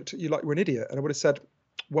 I would have looked at you like you're an idiot. And I would have said,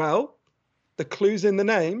 well, the clue's in the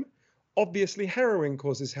name. Obviously, heroin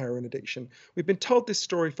causes heroin addiction. We've been told this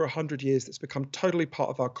story for 100 years that's become totally part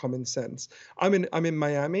of our common sense. I'm in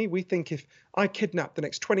Miami. We think if I kidnapped the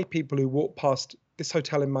next 20 people who walk past this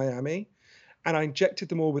hotel in Miami and I injected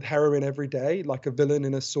them all with heroin every day, like a villain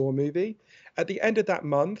in a Saw movie, at the end of that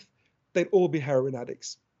month, they'd all be heroin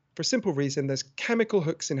addicts. For a simple reason, there's chemical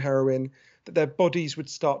hooks in heroin that their bodies would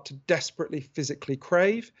start to desperately physically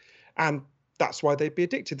crave, and that's why they'd be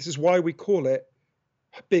addicted. This is why we call it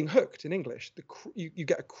being hooked in English. You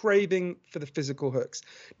get a craving for the physical hooks.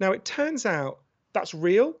 Now, it turns out that's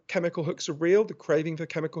real. Chemical hooks are real. The craving for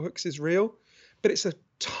chemical hooks is real, but it's a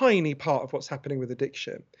tiny part of what's happening with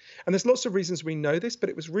addiction. And there's lots of reasons we know this, but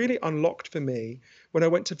it was really unlocked for me when I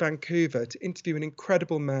went to Vancouver to interview an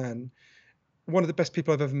incredible man, one of the best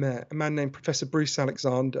people I've ever met, a man named Professor Bruce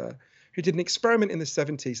Alexander, who did an experiment in the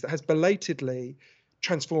 70s that has belatedly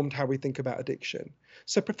transformed how we think about addiction.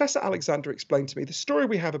 So Professor Alexander explained to me the story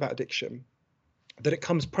we have about addiction, that it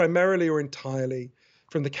comes primarily or entirely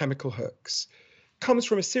from the chemical hooks, comes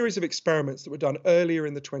from a series of experiments that were done earlier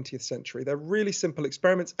in the 20th century. They're really simple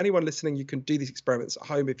experiments. Anyone listening, you can do these experiments at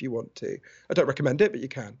home if you want to. I don't recommend it, but you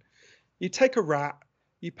can. You take a rat,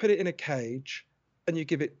 you put it in a cage, and you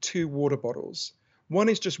give it 2 water bottles. One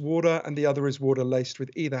is just water and the other is water laced with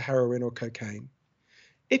either heroin or cocaine.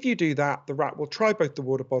 If you do that, the rat will try both the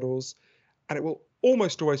water bottles and it will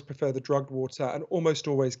almost always prefer the drugged water and almost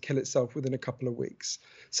always kill itself within a couple of weeks.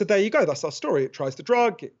 So there you go. That's our story. It tries the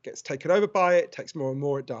drug, it gets taken over by it, takes more and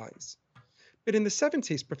more, it dies. But in the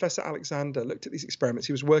 70s, Professor Alexander looked at these experiments.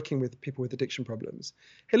 He was working with people with addiction problems.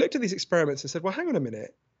 He looked at these experiments and said, well, hang on a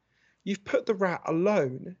minute. You've put the rat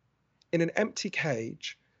alone in an empty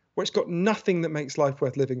cage where it's got nothing that makes life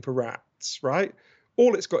worth living for rats, right?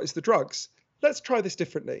 All it's got is the drugs. Let's try this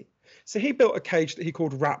differently. So he built a cage that he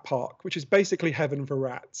called Rat Park, which is basically heaven for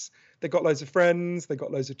rats. They got loads of friends, they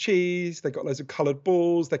got loads of cheese, they got loads of colored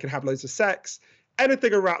balls, they can have loads of sex.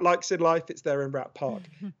 Anything a rat likes in life, it's there in Rat Park.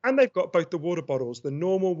 And they've got both the water bottles, the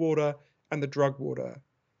normal water and the drug water.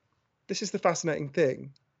 This is the fascinating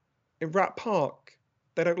thing. In Rat Park,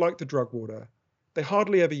 they don't like the drug water. They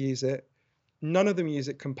hardly ever use it. None of them use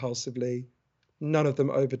it compulsively. None of them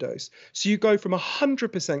overdose. So you go from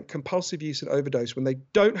 100% compulsive use and overdose when they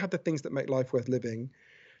don't have the things that make life worth living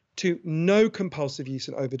to no compulsive use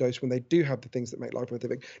and overdose when they do have the things that make life worth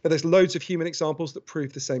living. Now, there's loads of human examples that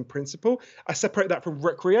prove the same principle. I separate that from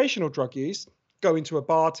recreational drug use. Go into a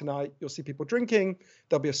bar tonight, you'll see people drinking.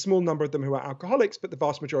 There'll be a small number of them who are alcoholics, but the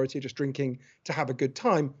vast majority are just drinking to have a good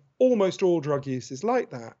time. Almost all drug use is like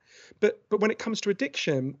that. But when it comes to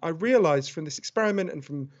addiction, I realized from this experiment and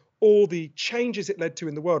from all the changes it led to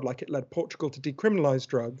in the world, like it led Portugal to decriminalize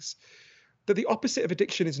drugs, that the opposite of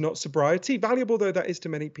addiction is not sobriety, valuable though that is to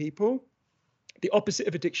many people. The opposite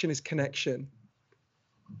of addiction is connection.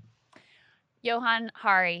 Johann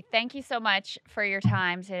Hari, thank you so much for your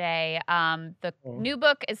time today. The new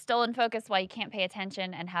book is still in focus, Why You Can't Pay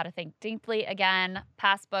Attention and How to Think Deeply Again.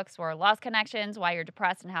 Past books were Lost Connections, Why You're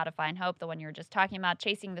Depressed and How to Find Hope, the one you were just talking about,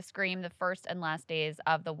 Chasing the Scream, the first and last days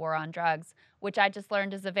of the war on drugs, which I just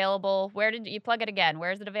learned is available. Where did you plug it again?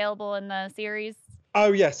 Where is it available in the series?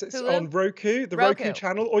 Oh yes, it's Hulu? on Roku, the Roku Roku.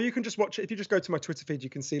 channel, or you can just watch it. If you just go to my Twitter feed, you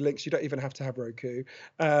can see links. You don't even have to have Roku.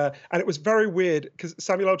 And it was very weird because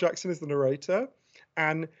Samuel L. Jackson is the narrator,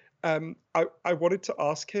 and I wanted to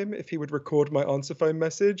ask him if he would record my answer phone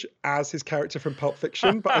message as his character from Pulp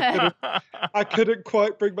Fiction, but I couldn't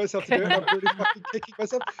quite bring myself to do it. And I'm really fucking kicking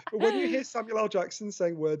myself. But when you hear Samuel L. Jackson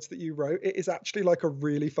saying words that you wrote, it is actually like a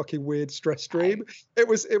really fucking weird stress stream. It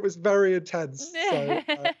was very intense. So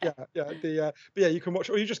but yeah, you can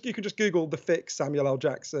watch, or you can just Google the fix Samuel L.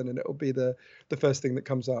 Jackson, and it'll be the first thing that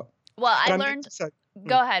comes up. Well, And I meant learned. to say,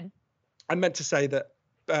 Go ahead. I meant to say that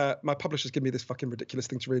my publishers give me this fucking ridiculous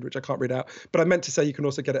thing to read, which I can't read out. But I meant to say you can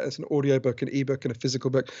also get it as an audiobook, an ebook, and a physical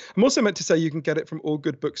book. I'm also meant to say you can get it from all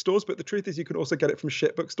good bookstores, but the truth is you can also get it from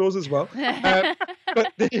shit bookstores as well.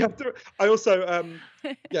 But I also,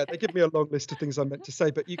 they give me a long list of things I meant to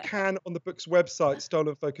say. But you can, on the book's website,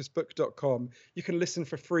 stolenfocusbook.com, you can listen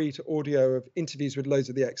for free to audio of interviews with loads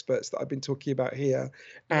of the experts that I've been talking about here.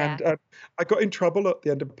 Yeah. And I got in trouble at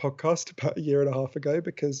the end of a podcast about a year and a half ago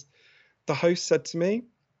because the host said to me,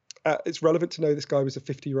 it's relevant to know this guy was a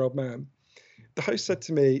 50-year-old man. The host said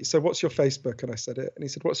to me, so what's your Facebook? And I said it. And he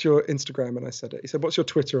said, what's your Instagram? And I said it. He said, what's your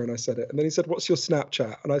Twitter? And I said it. And then he said, what's your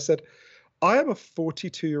Snapchat? And I said, I am a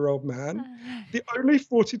 42-year-old man. The only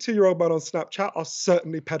 42-year-old man on Snapchat are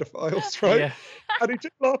certainly pedophiles, right? Yeah. And he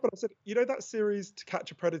just laughed. And I said, you know that series To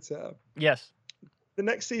Catch a Predator? Yes. The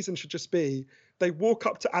next season should just be they walk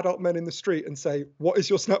up to adult men in the street and say, what is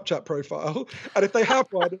your Snapchat profile? And if they have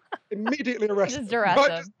one, immediately arrest Just them. arrest Right?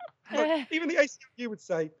 them. Like, even the ACLU would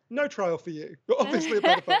say, no trial for you. You're obviously a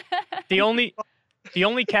pedophile. The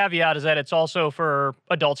only caveat is that it's also for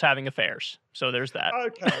adults having affairs. So there's that.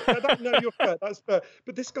 Okay. No, you're fair. That's fair.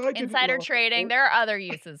 But this guy didn't Insider laugh. trading. There are other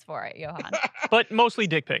uses for it, Johann. But mostly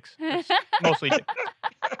dick pics. It's mostly dick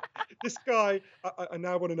pics. This guy, I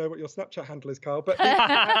now want to know what your Snapchat handle is, Carl. But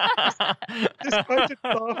this guy didn't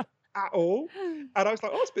laugh at all. And I was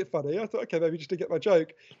like, oh, it's a bit funny. I thought, okay, maybe just to get my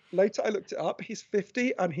joke. Later, I looked it up. He's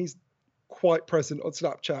 50 and he's quite present on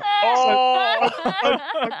Snapchat. Oh! So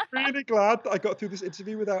I'm really glad that I got through this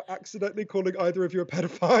interview without accidentally calling either of you a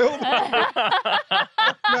pedophile.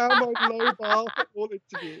 Now my low bar for all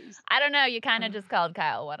interviews. I don't know. You kind of just called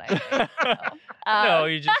Kyle what I did. So, No,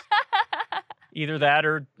 you just either that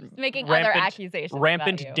or making other accusations.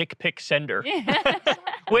 rampant about you. dick pic sender.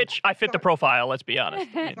 Which I fit the profile, let's be honest.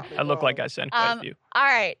 I mean, I look like I sent quite a few. All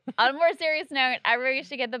right. On a more serious note, everybody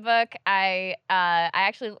should get the book. I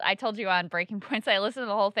told you on Breaking Points, I listened to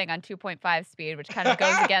the whole thing on 2.5 speed, which kind of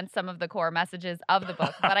goes against some of the core messages of the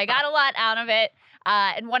book. But I got a lot out of it.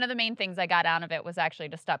 And one of the main things I got out of it was actually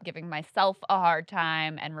to stop giving myself a hard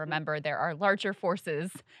time and remember there are larger forces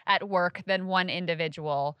at work than one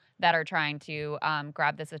individual that are trying to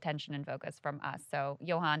grab this attention and focus from us. So,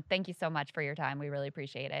 Johann, thank you so much for your time. We really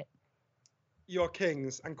appreciate it. You're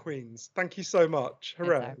kings and queens. Thank you so much.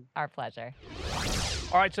 Hooray. It's our pleasure.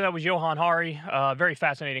 All right, so that was Johann Hari. Very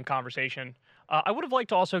fascinating conversation. I would have liked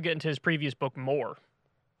to also get into his previous book more.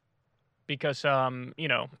 Because,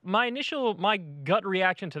 my gut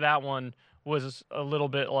reaction to that one was a little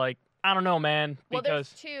bit like, I don't know, man. Well, there's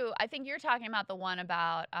two. I think you're talking about the one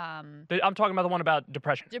about... I'm talking about the one about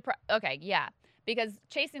depression. Okay, yeah. Because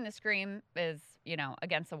Chasing the Scream is,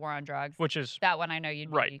 against the war on drugs. Which is... That one I know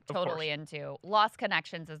you'd be totally course. into. Lost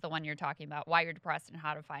Connections is the one you're talking about, Why You're Depressed and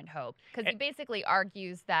How to Find Hope. Because he basically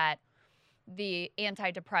argues that the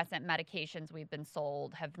antidepressant medications we've been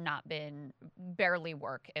sold have not been barely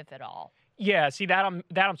work, if at all. Yeah, see, that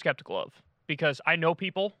I'm skeptical of. Because I know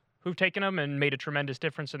people who've taken them and made a tremendous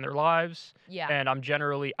difference in their lives. Yeah. And I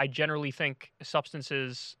generally think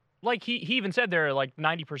substances, like he even said there, like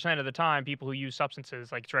 90% of the time people who use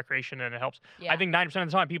substances, like it's recreation and it helps. Yeah. I think 90% of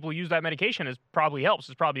the time people who use that medication probably helps.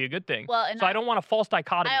 It's probably a good thing. Well, and so I don't want a false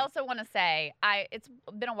dichotomy. I also want to say, it's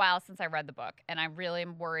been a while since I read the book, and I really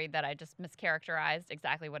am worried that I just mischaracterized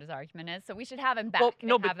exactly what his argument is. So we should have him back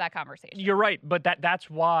and have that conversation. You're right, but that's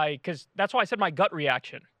why I said my gut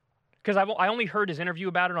reaction. Because I only heard his interview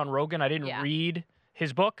about it on Rogan. I didn't read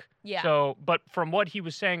his book. Yeah. So, but from what he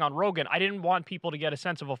was saying on Rogan, I didn't want people to get a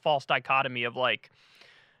sense of a false dichotomy of like,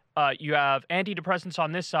 you have antidepressants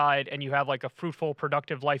on this side and you have like a fruitful,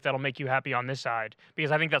 productive life that'll make you happy on this side.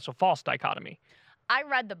 Because I think that's a false dichotomy. I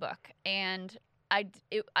read the book, and I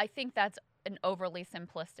think that's an overly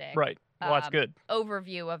simplistic Right. Well, that's good.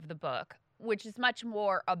 overview of the book, which is much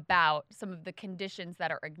more about some of the conditions that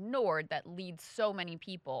are ignored that lead so many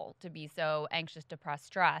people to be so anxious, depressed,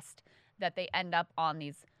 stressed that they end up on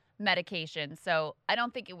these medications. So I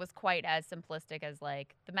don't think it was quite as simplistic as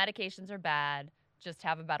like the medications are bad, just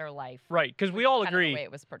have a better life. Right, because we all Kind of the agree. way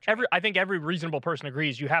it was portrayed. I think every reasonable person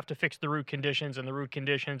agrees you have to fix the root conditions, and the root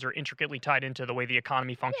conditions are intricately tied into the way the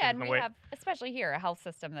economy functions. Yeah, and the we way, have, especially here, a health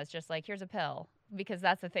system that's just like, here's a pill, because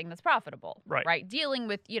that's the thing that's profitable. Right. Dealing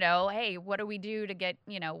with, hey, what do we do to get,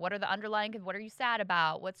 what are the underlying, what are you sad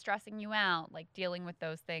about? What's stressing you out? Like, dealing with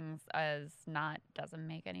those things doesn't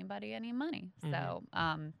make anybody any money. So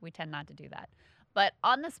we tend not to do that. But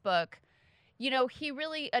on this book,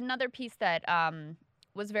 another piece that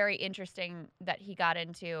was very interesting that he got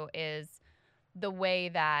into is the way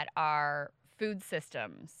that our food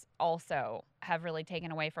systems also have really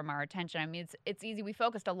taken away from our attention. I mean, it's easy. We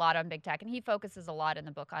focused a lot on big tech, and he focuses a lot in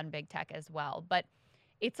the book on big tech as well. But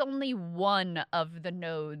it's only one of the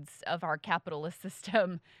nodes of our capitalist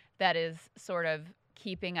system that is sort of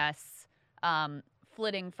keeping us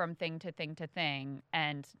flitting from thing to thing to thing,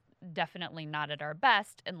 and definitely not at our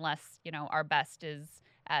best, unless our best is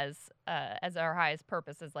as our highest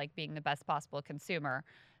purpose is like being the best possible consumer.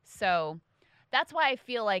 So that's why I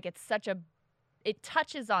feel like it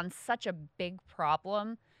touches on such a big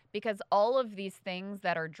problem, because all of these things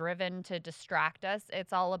that are driven to distract us,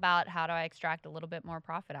 it's all about how do I extract a little bit more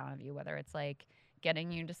profit out of you, whether it's like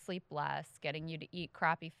getting you to sleep less, getting you to eat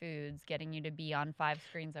crappy foods, getting you to be on 5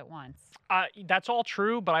 screens at once. That's all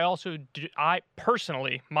true, but I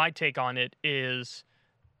personally, my take on it is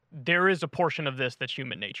there is a portion of this that's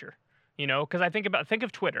human nature, because think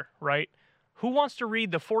of Twitter, right? Who wants to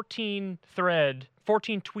read the 14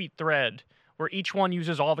 tweet thread where each one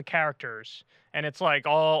uses all the characters, and it's like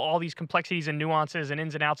all these complexities and nuances and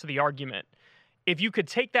ins and outs of the argument? If you could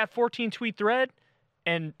take that 14 tweet thread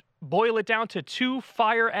and boil it down to 2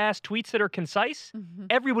 fire-ass tweets that are concise,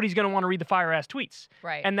 everybody's going to want to read the fire-ass tweets.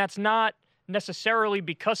 Right. And that's not necessarily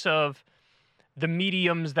because of the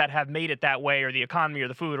mediums that have made it that way, or the economy, or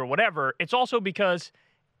the food, or whatever. It's also because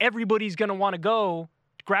everybody's going to want to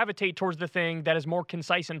gravitate towards the thing that is more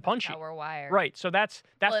concise and punchy. That's how we're wired. Right. So that's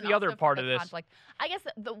Well, the other part of this. Conflict. I guess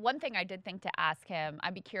the one thing I did think to ask him,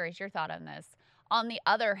 I'd be curious your thought on this. On the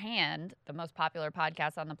other hand, the most popular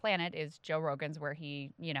podcast on the planet is Joe Rogan's, where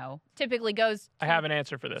he, typically goes I have an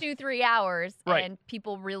answer for this. 2-3 hours, Right. and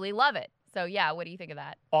people really love it. So yeah, what do you think of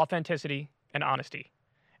that? Authenticity and honesty.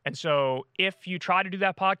 And so if you try to do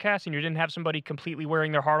that podcast and you didn't have somebody completely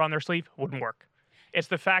wearing their heart on their sleeve, it wouldn't work. It's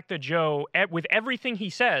the fact that Joe, with everything he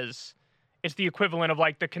says, it's the equivalent of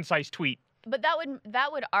like the concise tweet. But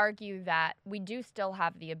that would argue that we do still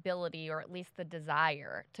have the ability, or at least the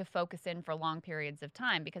desire, to focus in for long periods of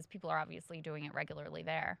time, because people are obviously doing it regularly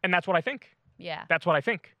there. And that's what I think. Yeah. That's what I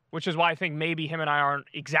think, which is why I think maybe him and I aren't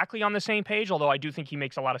exactly on the same page, although I do think he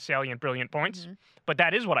makes a lot of salient, brilliant points. But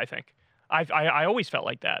that is what I think. I always felt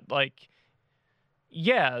like that. Like,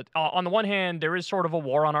 yeah, on the one hand, there is sort of a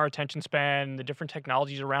war on our attention span. The different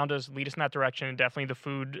technologies around us lead us in that direction. And definitely the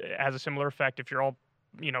food has a similar effect. If you're all,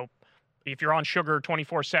 if you're on sugar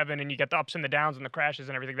 24/7 and you get the ups and the downs and the crashes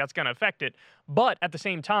and everything, that's going to affect it. But at the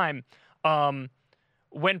same time,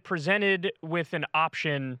 when presented with an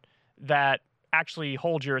option that actually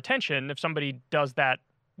holds your attention, if somebody does that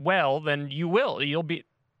well, then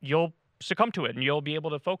you'll succumb to it, and you'll be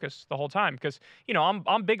able to focus the whole time. Because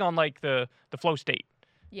I'm big on like the flow state.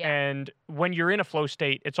 Yeah. And when you're in a flow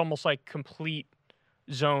state, it's almost like complete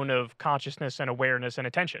zone of consciousness and awareness and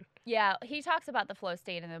attention. Yeah, he talks about the flow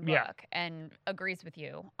state in the book and agrees with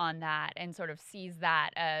you on that, and sort of sees that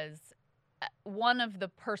as one of the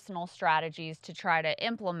personal strategies to try to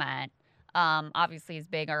implement. Obviously, he's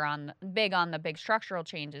big on the big structural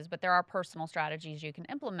changes, but there are personal strategies you can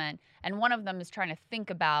implement, and one of them is trying to think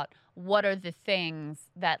about what are the things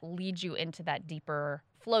that lead you into that deeper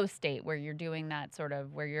flow state, where you're doing that sort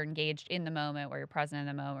of, where you're engaged in the moment, where you're present in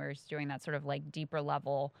the moment, where you're doing that sort of like deeper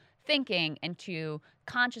level thinking, and to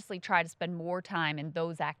consciously try to spend more time in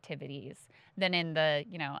those activities than in the,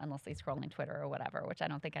 endlessly scrolling Twitter or whatever, which I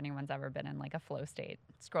don't think anyone's ever been in like a flow state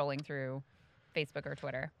scrolling through Facebook or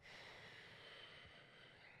Twitter.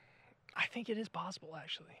 I think it is possible,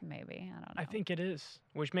 actually. Maybe. I don't know. I think it is,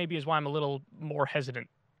 which maybe is why I'm a little more hesitant,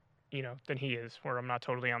 than he is, where I'm not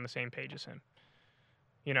totally on the same page as him.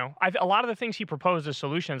 A lot of the things he proposed as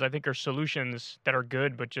solutions, I think, are solutions that are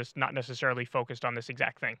good, but just not necessarily focused on this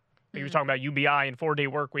exact thing. He was talking about UBI and 4-day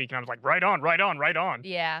work week, and I was like, right on.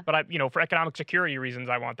 Yeah. But for economic security reasons,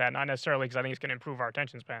 I want that, not necessarily because I think it's going to improve our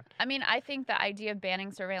attention span. I mean, I think the idea of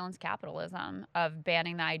banning surveillance capitalism, of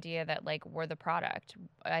banning the idea that like we're the product,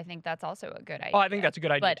 I think that's also a good idea. Oh, I think that's a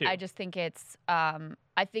good idea but too. I just think it's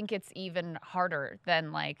I think it's even harder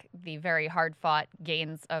than like the very hard fought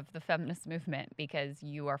gains of the feminist movement, because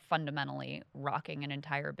you are fundamentally rocking an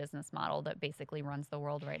entire business model that basically runs the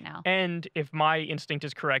world right now. And if my instinct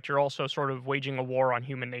is correct, you're also sort of waging a war on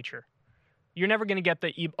human nature. You're never going to get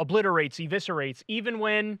the obliterates, eviscerates. Even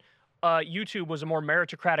when YouTube was a more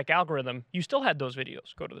meritocratic algorithm, you still had those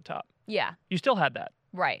videos go to the top. Yeah. You still had that.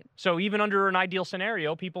 Right. So even under an ideal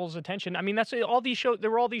scenario, people's attention, I mean, that's all these shows,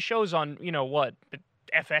 there were all these shows on, you know, what, the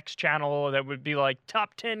FX channel that would be like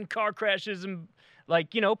top 10 car crashes, and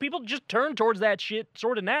like, you know, people just turn towards that shit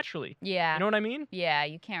sort of naturally. Yeah. You know what I mean? Yeah,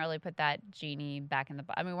 you can't really put that genie back in the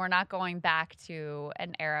I mean, we're not going back to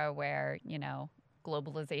an era where, you know,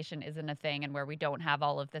 globalization isn't a thing and where we don't have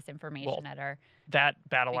all of this information at our that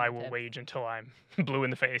battle I will fingertips. wage until I'm blue in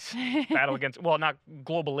the face. Battle against, well, not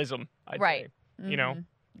globalism, I'd Right. say. You know?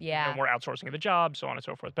 Yeah. No more outsourcing of the job, so on and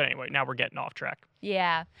so forth. But anyway, now we're getting off track.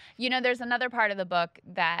 Yeah. You know, there's another part of the book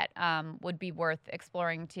that would be worth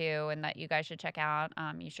exploring too, and that you guys should check out.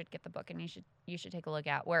 You should get the book, and you should take a look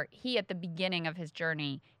at, where he, at the beginning of his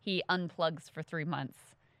journey, he unplugs for 3 months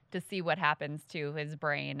to see what happens to his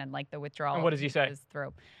brain and like the withdrawal. And what does he say? Goes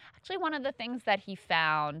through. Actually, one of the things that he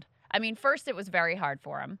found, I mean, first it was very hard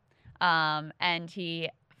for him, and he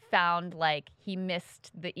found like he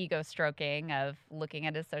missed the ego stroking of looking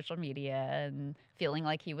at his social media and feeling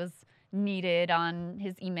like he was needed on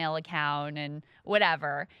his email account and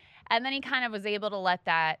whatever. And then he kind of was able to let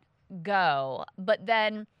that go. But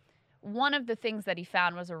then one of the things that he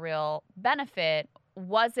found was a real benefit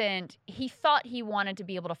wasn't, he thought he wanted to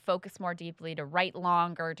be able to focus more deeply, to write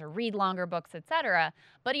longer, to read longer books, etc.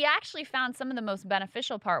 But he actually found some of the most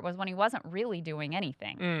beneficial part was when he wasn't really doing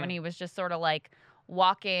anything, when he was just sort of like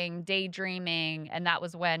walking, daydreaming, and that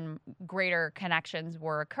was when greater connections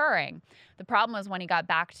were occurring. The problem was when he got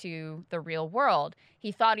back to the real world,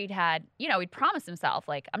 he thought he'd promised himself,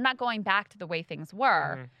 like, I'm not going back to the way things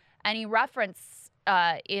were. And he referenced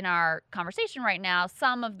in our conversation right now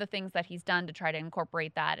some of the things that he's done to try to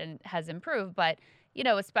incorporate that and has improved. But, you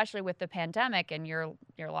know, especially with the pandemic and you're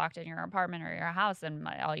locked in your apartment or your house and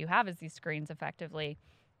all you have is these screens effectively,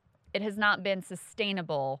 it has not been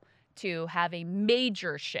sustainable to have a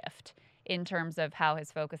major shift in terms of how his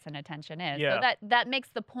focus and attention is. Yeah. So that makes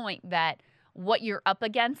the point that what you're up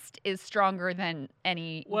against is stronger than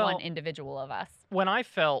any one individual of us. When I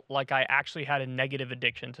felt like I actually had a negative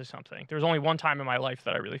addiction to something, there was only one time in my life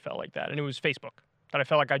that I really felt like that, and it was Facebook. That I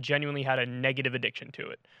felt like I genuinely had a negative addiction to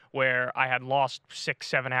it, where I had lost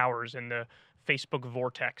 6-7 hours in the Facebook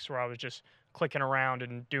vortex, where I was just clicking around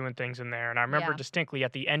and doing things in there. And I remember distinctly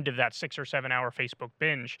at the end of that 6 or 7 hour Facebook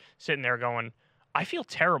binge, sitting there going, I feel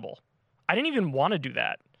terrible. I didn't even want to do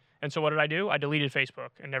that. And so what did I do? I deleted Facebook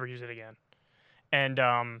and never used it again.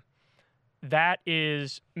 And that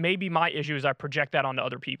is maybe my issue, is I project that onto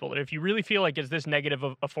other people. That if you really feel like it's this negative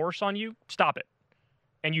of a force on you, stop it.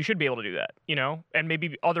 And you should be able to do that, you know? And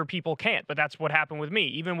maybe other people can't, but that's what happened with me.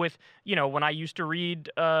 Even with, you know, when I used to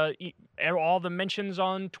read all the mentions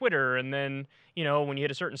on Twitter, and then, you know, when you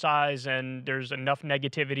hit a certain size and there's enough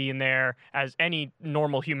negativity in there, as any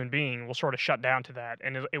normal human being will sort of shut down to that.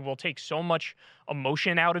 And it will take so much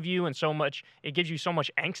emotion out of you, and so much, it gives you so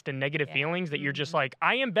much angst and negative feelings that you're just like,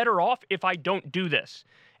 I am better off if I don't do this.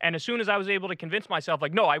 And as soon as I was able to convince myself,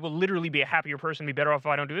 like, no, I will literally be a happier person, be better off if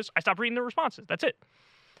I don't do this, I stopped reading the responses. That's it.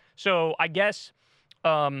 So I guess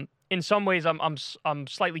in some ways I'm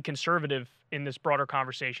slightly conservative in this broader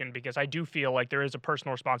conversation, because I do feel like there is a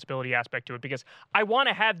personal responsibility aspect to it, because I want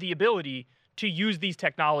to have the ability to use these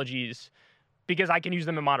technologies because I can use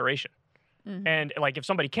them in moderation. And like, if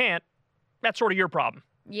somebody can't, that's sort of your problem.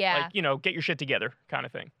 Yeah. Like, you know, get your shit together kind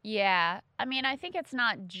of thing. Yeah. I mean, I think it's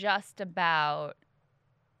not just about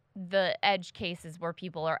the edge cases where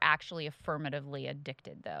people are actually affirmatively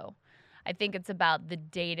addicted, though. I think it's about the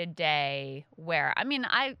day-to-day where, I mean,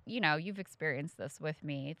 you've experienced this with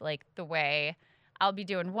me, like the way I'll be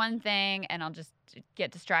doing one thing and I'll just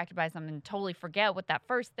get distracted by something and totally forget what that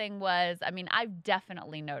first thing was. I mean, I've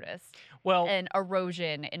definitely noticed an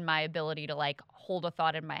erosion in my ability to like hold a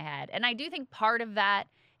thought in my head. And I do think part of that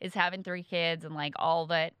is having 3 kids and like all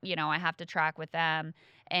that, you know, I have to track with them.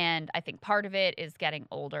 And I think part of it is getting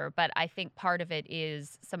older, but I think part of it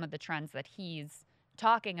is some of the trends that he's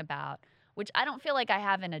talking about, which I don't feel like I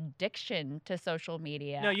have an addiction to social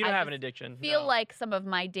media. No, you don't have an addiction. I feel like some of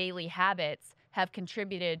my daily habits have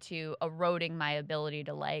contributed to eroding my ability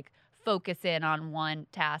to like focus in on one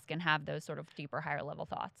task and have those sort of deeper, higher level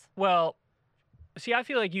thoughts. Well, see, I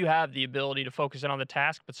feel like you have the ability to focus in on the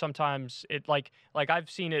task, but sometimes it like I've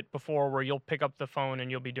seen it before where you'll pick up the phone and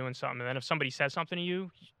you'll be doing something, and then if somebody says something to you,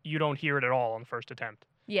 you don't hear it at all on the first attempt.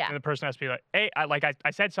 Yeah. And the person has to be like, hey,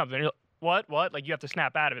 I said something. You're like, what? Like, you have to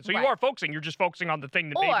snap out of it. So Right. you are focusing. You're just focusing on the thing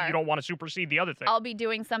that maybe you don't want to supersede the other thing. I'll be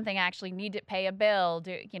doing something, I actually need to pay a bill,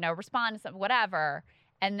 respond to something, whatever.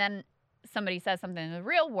 And then somebody says something in the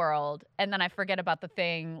real world, and then I forget about the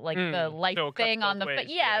thing, like the life thing on the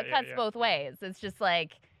it cuts both ways. It's just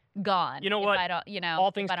like gone. You know what? If I don't,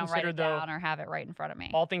 all things if I don't write considered, it down or have it right in front of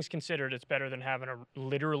me. All things considered, it's better than having to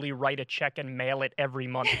literally write a check and mail it every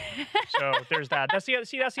month. So there's that. That's the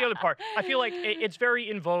other part. I feel like it's very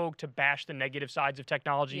in vogue to bash the negative sides of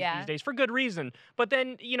technology these days for good reason. But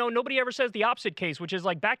then, nobody ever says the opposite case, which is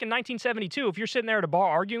like back in 1972, if you're sitting there at a bar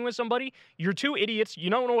arguing with somebody, you're two idiots, you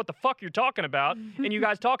don't know what the fuck you're talking about, and you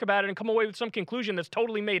guys talk about it and come away with some conclusion that's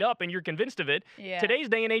totally made up and you're convinced of it. Yeah. Today's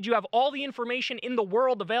day and age, you have all the information in the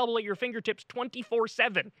world available at your fingertips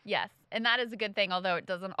 24/7. Yes. And that is a good thing, although it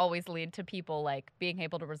doesn't always lead to people like being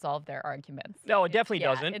able to resolve their arguments. No, it definitely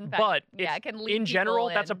doesn't. In fact, but it can lead in general,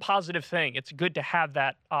 people that's a positive thing. It's good to have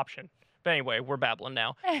that option. But anyway, we're babbling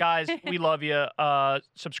now. Guys, we love you.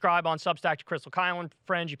 Subscribe on Substack to Crystal Kylan.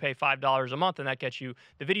 Friends, you pay $5 a month, and that gets you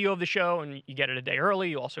the video of the show, and you get it a day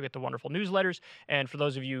early. You also get the wonderful newsletters. And for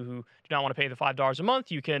those of you who do not want to pay the $5 a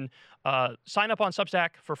month, you can sign up on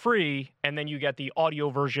Substack for free, and then you get the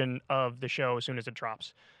audio version of the show as soon as it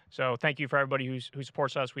drops. So thank you for everybody who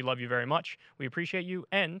supports us. We love you very much. We appreciate you,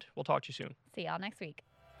 and we'll talk to you soon. See y'all next week.